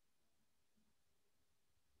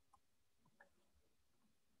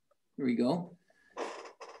 Here we go.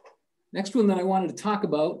 Next one that I wanted to talk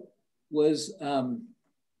about was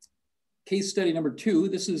case study number 2.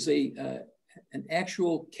 This is an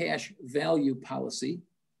actual cash value policy.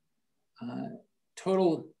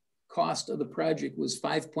 Total cost of the project was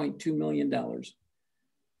 $5.2 million.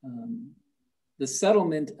 The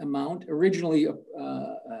settlement amount, originally,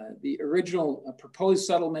 the original proposed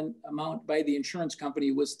settlement amount by the insurance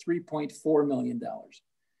company was $3.4 million.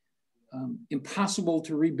 Impossible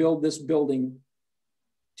to rebuild this building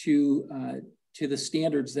to the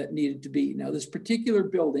standards that needed to be. Now, this particular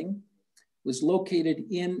building was located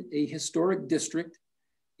in a historic district.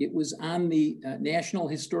 It was on the National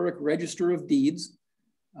Historic Register of Deeds.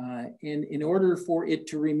 And in order for it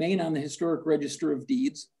to remain on the Historic Register of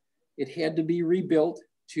Deeds, it had to be rebuilt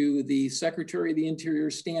to the Secretary of the Interior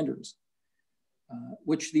standards,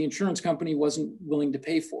 which the insurance company wasn't willing to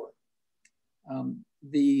pay for.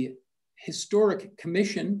 The Historic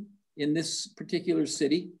Commission in this particular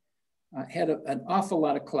city had an awful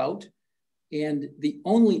lot of clout, and the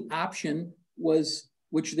only option was,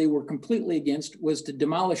 which they were completely against, was to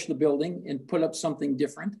demolish the building and put up something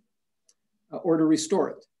different or to restore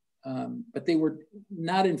it. But they were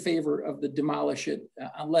not in favor of the demolish it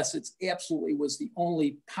unless it absolutely was the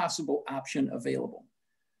only possible option available.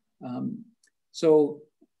 So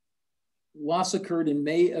loss occurred in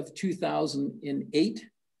May of 2008.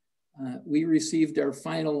 We received our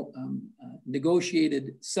final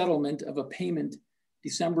negotiated settlement of a payment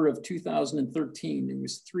December of 2013. There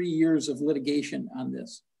was 3 years of litigation on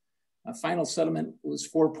this. Final settlement was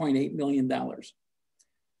 $4.8 million.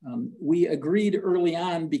 We agreed early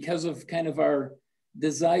on, because of kind of our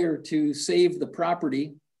desire to save the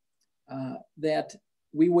property, that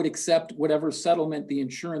we would accept whatever settlement the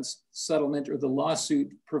insurance settlement or the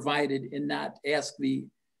lawsuit provided and not ask the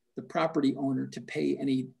property owner to pay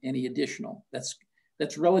any additional.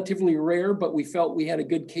 That's relatively rare, but we felt we had a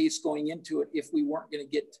good case going into it if we weren't going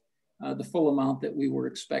to get the full amount that we were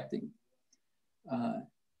expecting.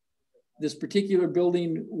 This particular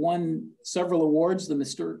building won several awards, the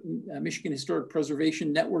Michigan Historic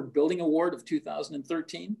Preservation Network Building Award of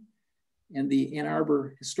 2013 and the Ann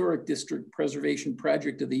Arbor Historic District Preservation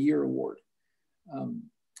Project of the Year Award.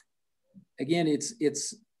 Again,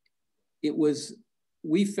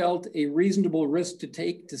 we felt a reasonable risk to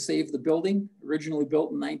take to save the building, originally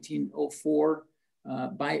built in 1904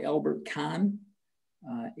 by Albert Kahn.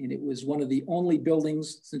 And it was one of the only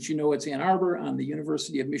buildings, since you know it's Ann Arbor, on the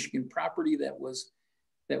University of Michigan property that was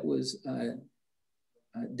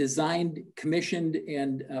designed, commissioned,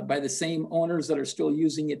 and by the same owners that are still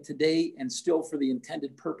using it today, and still for the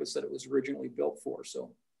intended purpose that it was originally built for.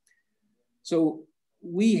 So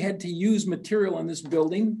we had to use material in this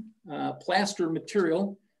building, plaster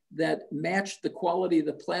material that matched the quality of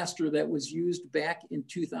the plaster that was used back in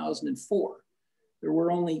 2004. There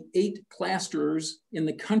were only 8 plasterers in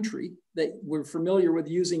the country that were familiar with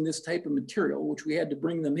using this type of material, which we had to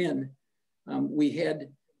bring them in. We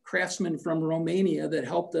had craftsmen from Romania that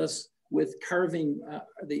helped us with carving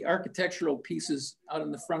the architectural pieces out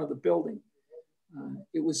in the front of the building.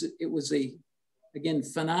 It was a, again,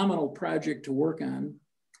 phenomenal project to work on,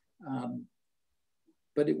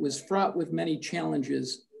 but it was fraught with many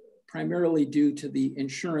challenges, primarily due to the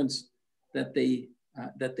insurance that they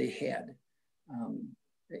had.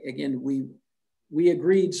 Again, we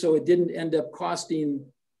agreed, so it didn't end up costing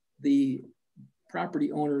the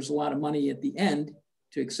property owners a lot of money at the end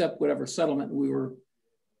to accept whatever settlement. We were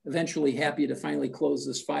eventually happy to finally close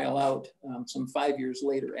this file out some 5 years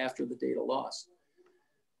later after the date of loss.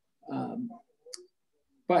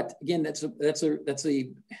 But again, that's a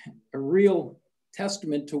real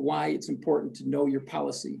testament to why it's important to know your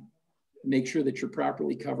policy, make sure that you're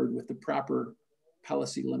properly covered with the proper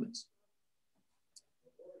policy limits.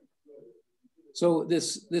 So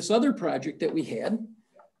this other project that we had,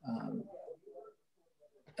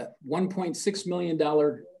 $1.6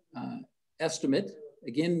 million estimate,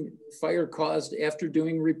 again, fire caused after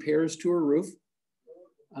doing repairs to a roof.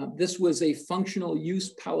 This was a functional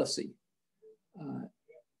use policy.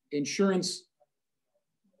 Insurance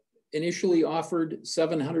initially offered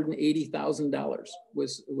 $780,000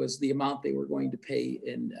 was the amount they were going to pay,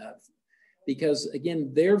 and because again,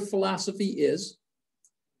 their philosophy is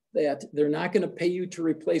that they're not going to pay you to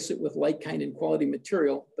replace it with like, kind, and quality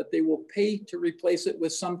material, but they will pay to replace it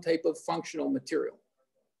with some type of functional material.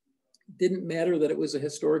 It didn't matter that it was a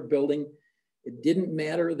historic building. It didn't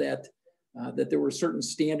matter that, that there were certain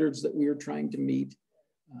standards that we were trying to meet.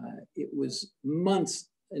 It was months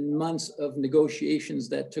and months of negotiations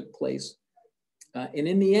that took place. And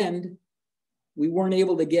in the end, we weren't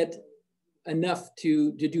able to get enough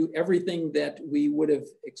to do everything that we would have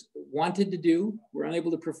wanted to do. We're unable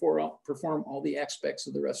to perform all the aspects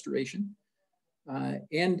of the restoration.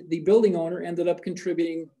 And the building owner ended up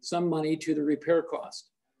contributing some money to the repair cost.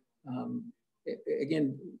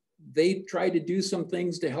 Again, they tried to do some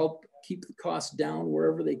things to help keep the cost down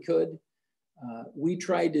wherever they could. We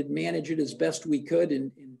tried to manage it as best we could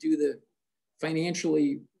and do the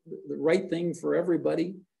financially the right thing for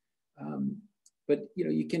everybody. But you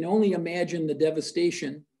know, you can only imagine the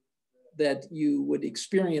devastation that you would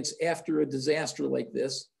experience after a disaster like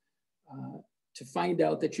this, to find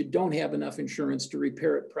out that you don't have enough insurance to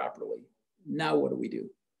repair it properly. Now what do we do?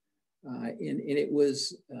 And it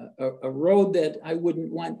was a road that I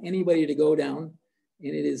wouldn't want anybody to go down.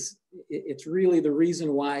 And it's really the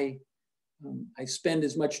reason why I spend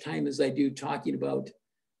as much time as I do talking about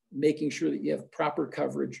making sure that you have proper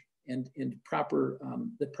coverage and the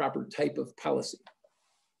proper type of policy.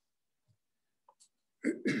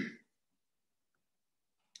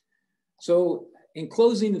 So in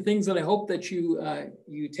closing, the things that I hope that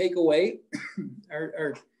you take away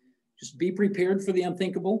are just be prepared for the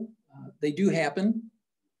unthinkable. They do happen.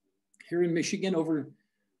 Here in Michigan, over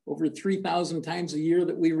 3,000 times a year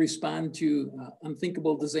that we respond to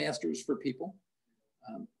unthinkable disasters for people.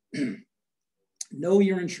 Know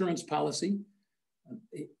your insurance policy.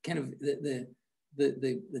 Kind of the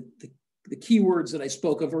key words that I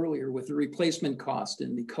spoke of earlier with the replacement cost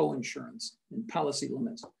and the co-insurance and policy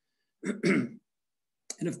limits.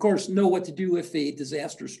 And of course, know what to do if a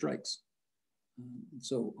disaster strikes.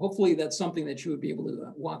 So hopefully that's something that you would be able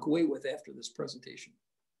to walk away with after this presentation.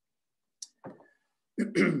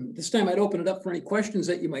 This time I'd open it up for any questions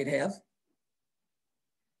that you might have.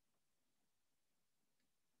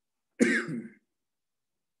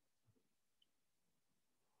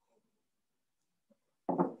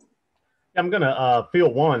 I'm gonna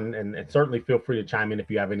field one, and certainly feel free to chime in if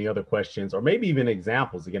you have any other questions or maybe even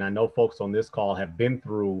examples. Again, I know folks on this call have been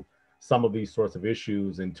through some of these sorts of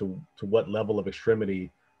issues, and to what level of extremity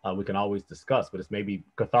we can always discuss. But it's maybe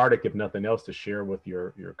cathartic, if nothing else, to share with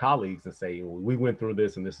your colleagues and say, well, we went through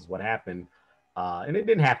this and this is what happened. And it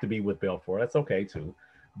didn't have to be with BELFOR. That's okay too.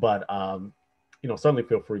 But certainly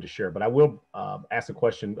feel free to share. But I will ask a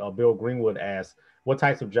question. Bill Greenwood asks, what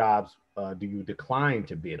types of jobs do you decline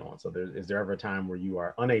to bid on? So is there ever a time where you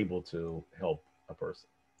are unable to help a person?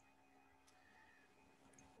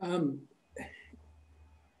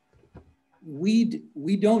 We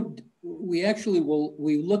actually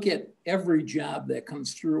look at every job that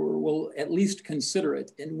comes through, or we'll at least consider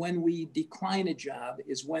it. And when we decline a job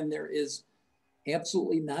is when there is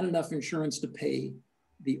absolutely not enough insurance to pay,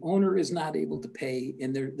 the owner is not able to pay,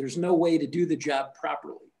 and there's no way to do the job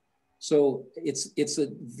properly. So it's a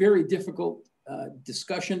very difficult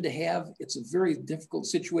discussion to have. It's a very difficult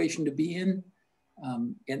situation to be in.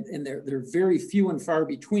 And they're very few and far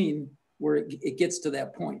between where it gets to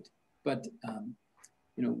that point. But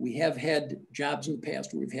we have had jobs in the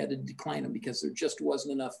past where we've had to decline them because there just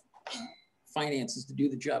wasn't enough finances to do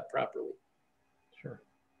the job properly. Sure.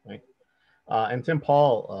 Thank you. And Tim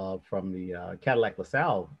Paul from the Cadillac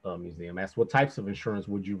LaSalle Museum asked, what types of insurance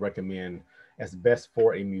would you recommend as best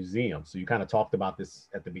for a museum? So you kind of talked about this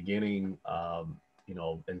at the beginning,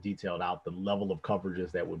 and detailed out the level of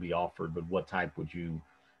coverages that would be offered, but what type would you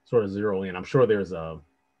sort of zero in? I'm sure there's a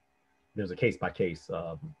case-by-case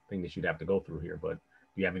thing that you'd have to go through here, but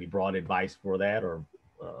do you have any broad advice for that, or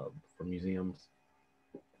for museums?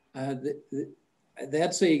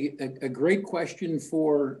 That's a great question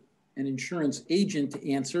for an insurance agent to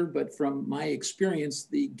answer, but from my experience,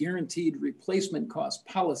 the guaranteed replacement cost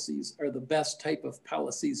policies are the best type of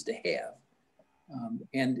policies to have.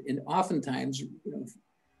 And oftentimes,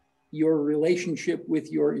 your relationship with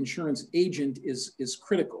your insurance agent is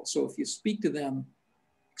critical. So if you speak to them,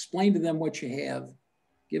 explain to them what you have,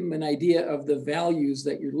 give them an idea of the values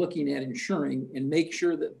that you're looking at insuring, and make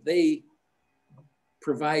sure that they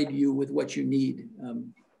provide you with what you need.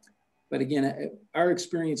 But again, our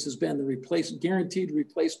experience has been the guaranteed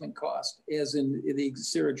replacement cost, as in the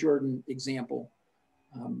Sarah Jordan example,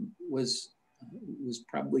 was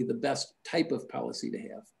probably the best type of policy to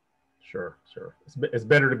have. Sure. It's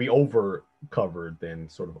better to be over covered than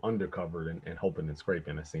sort of under covered and hoping and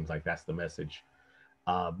scraping. It seems like that's the message.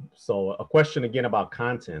 So a question again about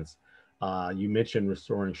contents. You mentioned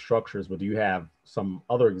restoring structures, but do you have some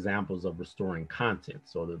other examples of restoring content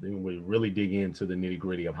so that we really dig into the nitty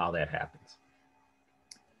gritty of how that happens?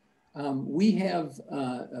 We have,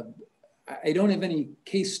 I don't have any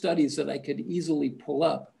case studies that I could easily pull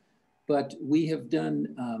up, but we have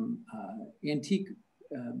done antique,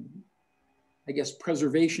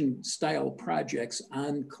 preservation style projects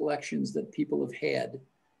on collections that people have had,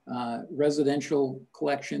 residential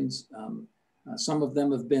collections. Some of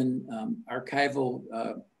them have been archival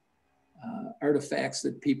artifacts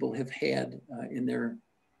that people have had in their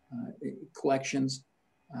collections.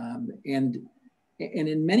 And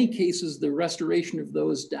in many cases, the restoration of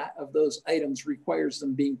those items requires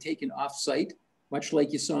them being taken off-site, much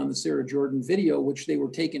like you saw in the Sarah Jordan video, which they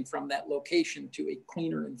were taken from that location to a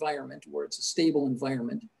cleaner environment where it's a stable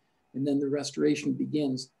environment. And then the restoration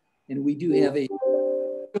begins. And we do have a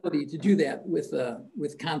ability to do that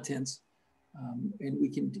with contents. And we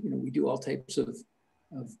can, we do all types of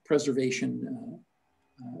preservation,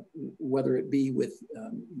 whether it be with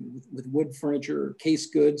wood furniture, or case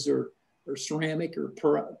goods, or ceramic, or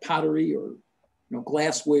pottery, or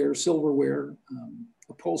glassware, silverware,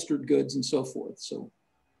 upholstered goods, and so forth. So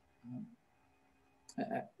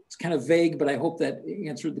it's kind of vague, but I hope that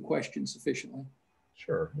answered the question sufficiently.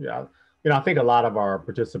 Sure. Yeah. I think a lot of our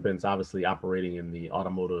participants obviously operating in the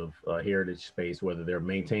automotive heritage space, whether they're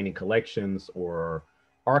maintaining collections or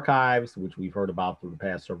archives, which we've heard about through the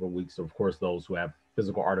past several weeks. Of course, those who have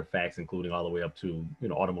physical artifacts, including all the way up to,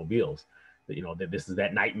 automobiles, that this is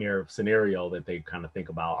that nightmare scenario that they kind of think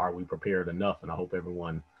about, are we prepared enough? And I hope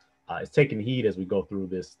everyone is taking heed as we go through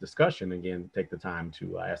this discussion. Again, take the time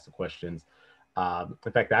to ask the questions.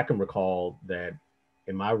 In fact, I can recall that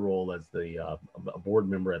in my role as a board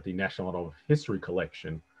member at the National Auto History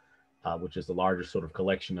Collection, which is the largest sort of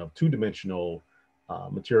collection of two-dimensional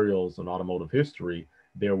materials in automotive history,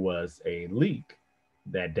 there was a leak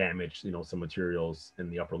that damaged, some materials in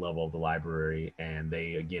the upper level of the library, and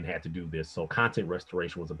they again had to do this. So content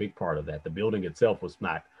restoration was a big part of that. The building itself was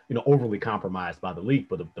not, overly compromised by the leak,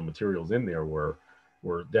 but the materials in there were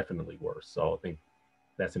definitely worse. So I think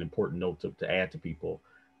that's an important note to add to people.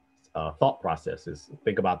 Thought processes.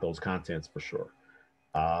 Think about those contents for sure.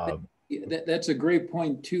 That's a great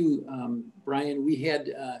point too, Brian. We had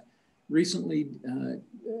recently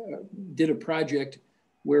did a project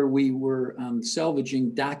where we were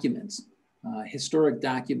salvaging documents, historic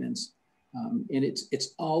documents, and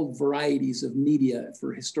it's all varieties of media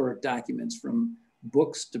for historic documents, from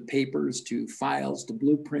books to papers to files to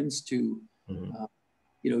blueprints to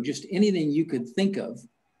just anything you could think of.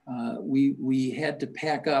 We had to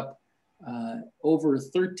pack up over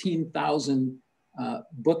 13,000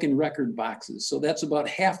 book and record boxes. So that's about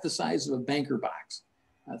half the size of a banker box.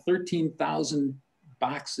 13,000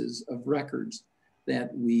 boxes of records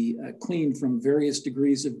that we cleaned from various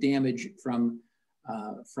degrees of damage, from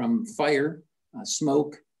fire,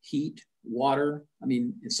 smoke, heat, water. I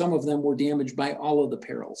mean, some of them were damaged by all of the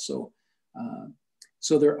perils.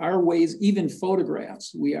 So there are ways, even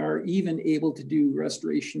photographs. We are even able to do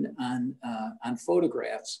restoration on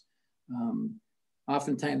photographs.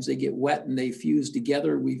 Oftentimes they get wet and they fuse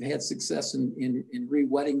together. We've had success in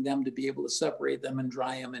re-wetting them to be able to separate them and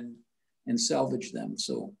dry them and salvage them.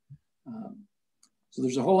 So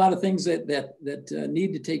there's a whole lot of things that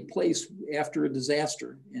need to take place after a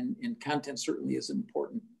disaster, and content certainly is an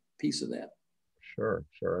important piece of that. Sure.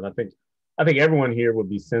 And I think everyone here would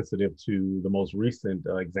be sensitive to the most recent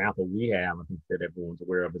example we have. I think that everyone's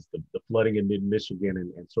aware of is the flooding in mid-Michigan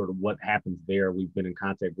and sort of what happens there. We've been in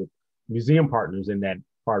contact with museum partners in that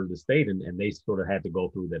part of the state, and they sort of had to go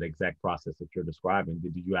through that exact process that you're describing.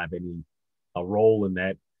 Did you have a role in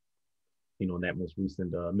that, in that most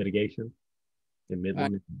recent mitigation in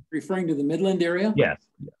Midland? Referring to the Midland area?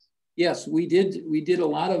 Yes, we did a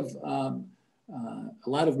lot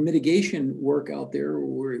of mitigation work out there.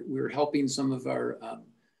 We're helping some of our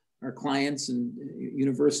clients and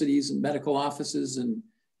universities and medical offices and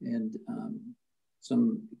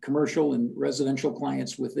some commercial and residential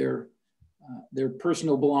clients with their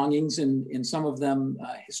personal belongings, and some of them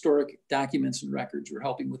historic documents and records. We're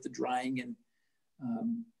helping with the drying, and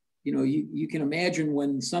you can imagine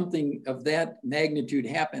when something of that magnitude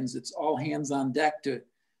happens, it's all hands on deck to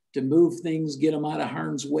move things, get them out of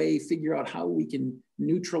harm's way, figure out how we can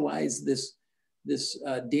neutralize this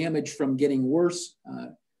damage from getting worse.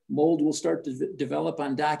 Mold will start to develop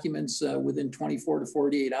on documents within 24 to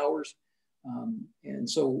 48 hours. And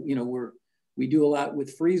so, we do a lot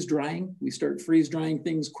with freeze drying. We start freeze drying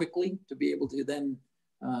things quickly to be able to then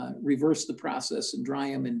reverse the process and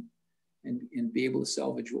dry them and be able to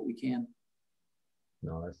salvage what we can.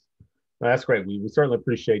 No, that's great. We certainly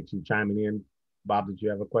appreciate you chiming in. Bob, did you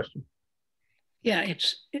have a question? Yeah,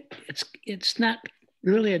 it's not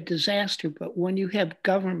really a disaster, but when you have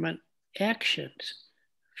government actions,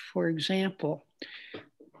 for example,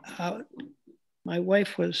 my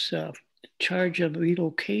wife was in charge of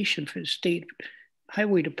relocation for the state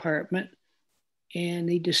highway department, and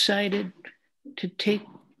they decided to take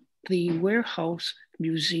the warehouse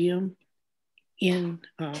museum in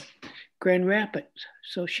Grand Rapids.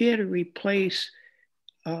 So she had to replace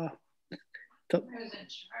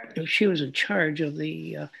she was in charge of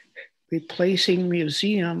the replacing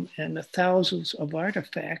museum and the thousands of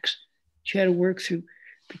artifacts. She had to work through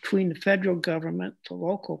between the federal government, the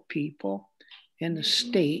local people, and the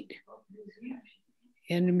state,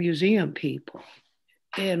 and the museum people.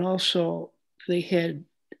 And also they had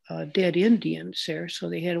dead Indians there, so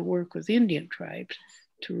they had to work with Indian tribes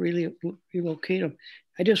to really relocate them.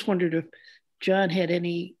 I just wondered if John had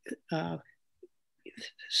any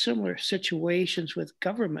similar situations with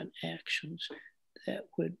government actions that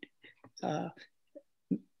would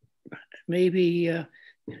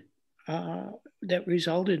that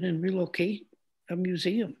resulted in relocate a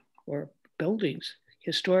museum or buildings,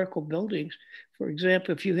 historical buildings. For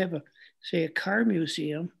example, if you have say a car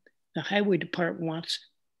museum, the highway department wants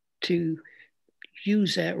to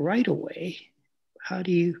use that right away. How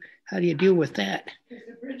do you deal with that? Because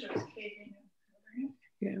the bridge was caving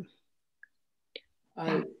in.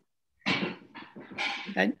 Yeah.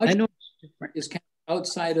 I know it's kind of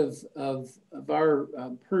outside of our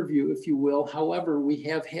purview, if you will. However, we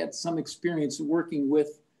have had some experience working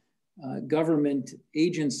with government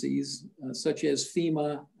agencies such as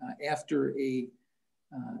FEMA after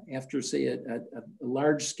say a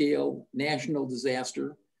large scale national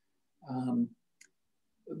disaster.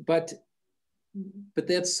 But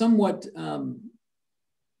that's somewhat,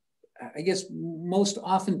 I guess most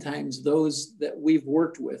oftentimes those that we've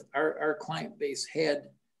worked with, our client base had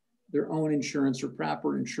their own insurance or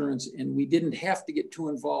proper insurance, and we didn't have to get too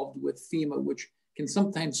involved with FEMA, which can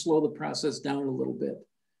sometimes slow the process down a little bit.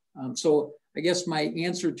 So I guess my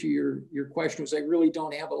answer to your question was I really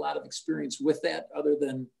don't have a lot of experience with that other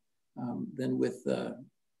than with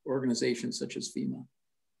organizations such as FEMA.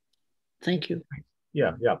 Thank you.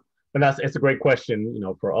 Yeah. And it's a great question,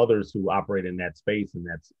 for others who operate in that space, and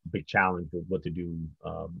that's a big challenge of what to do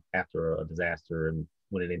after a disaster and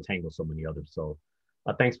when it entangles so many others. So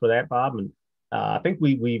thanks for that, Bob. And I think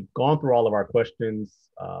we've gone through all of our questions.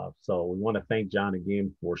 So we want to thank John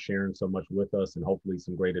again for sharing so much with us, and hopefully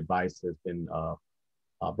some great advice has been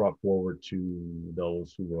brought forward to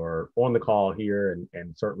those who are on the call here,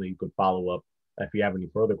 and certainly you could follow up if you have any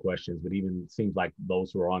further questions, but even it seems like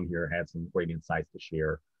those who are on here had some great insights to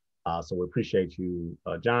share. So we appreciate you,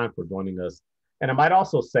 John, for joining us. And I might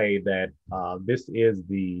also say that this is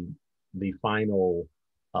the final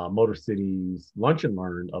Motor Cities Lunch and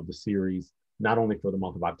Learn of the series, not only for the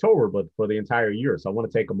month of October, but for the entire year. So I want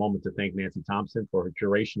to take a moment to thank Nancy Thompson for her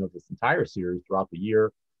curation of this entire series throughout the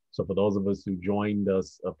year. So for those of us who joined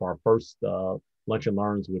us for our first Lunch and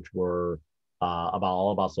Learns, which were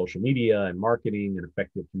all about social media and marketing and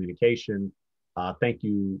effective communication, thank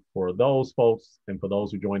you for those folks, and for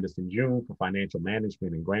those who joined us in June for financial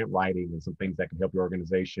management and grant writing and some things that can help your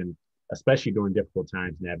organization, especially during difficult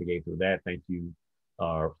times, navigate through that. Thank you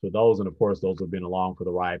for those. And of course, those who have been along for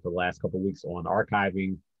the ride for the last couple of weeks on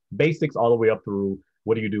archiving basics all the way up through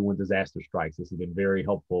what do you do when disaster strikes. This has been very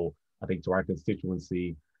helpful, I think, to our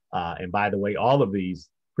constituency. And by the way, all of these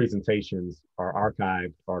presentations are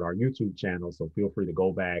archived on our YouTube channel, so feel free to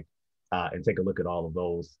go back and take a look at all of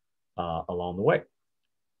those along the way.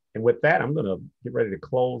 And with that, I'm going to get ready to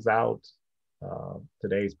close out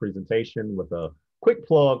today's presentation with a quick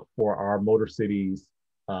plug for our Motor Cities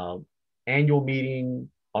annual meeting,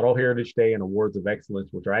 Auto Heritage Day, and Awards of Excellence,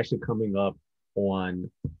 which are actually coming up on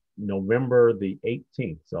November the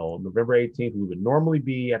 18th. So November 18th, we would normally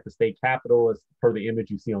be at the state capitol, as per the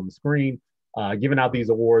image you see on the screen, giving out these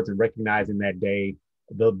awards and recognizing that day.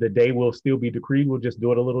 The day will still be decreed. We'll just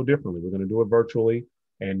do it a little differently. We're going to do it virtually,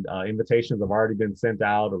 and invitations have already been sent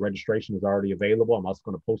out. A registration is already available. I'm also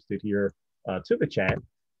going to post it here to the chat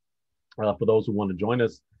for those who want to join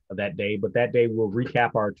us that day. But that day we'll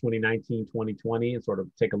recap our 2019-2020 and sort of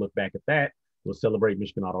take a look back at that. We'll celebrate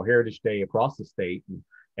Michigan Auto Heritage Day across the state,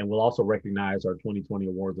 and we'll also recognize our 2020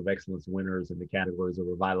 Awards of Excellence winners in the categories of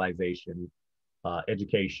revitalization,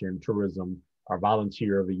 education, tourism, our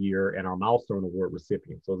Volunteer of the Year, and our Milestone Award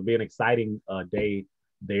recipients. So it'll be an exciting day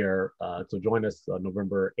there. So join us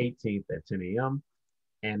November 18th at 10 a.m.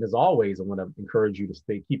 And as always, I want to encourage you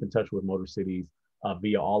to keep in touch with Motor Cities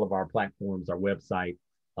via all of our platforms, our website,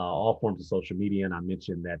 all forms of social media. And I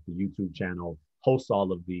mentioned that the YouTube channel hosts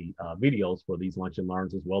all of the videos for these Lunch and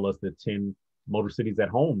Learns, as well as the 10 Motor Cities at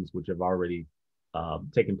Homes, which have already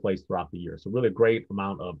taken place throughout the year. So really a great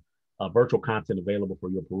amount of virtual content available for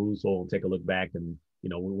your perusal, and take a look back. And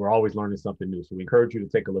we're always learning something new. So we encourage you to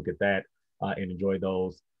take a look at that and enjoy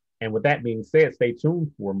those. And with that being said, stay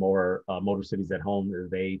tuned for more Motor Cities at Home as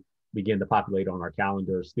they begin to populate on our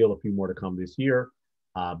calendar. Still a few more to come this year.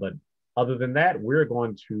 But other than that, we're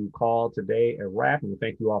going to call today a wrap. And we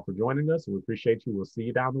thank you all for joining us. And we appreciate you. We'll see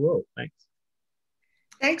you down the road. Thanks.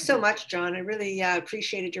 Thanks so much, John. I really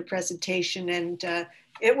appreciated your presentation, and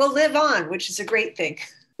it will live on, which is a great thing.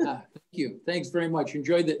 Thank you. Thanks very much.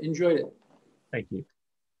 Enjoyed it. Thank you.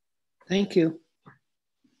 Thank you.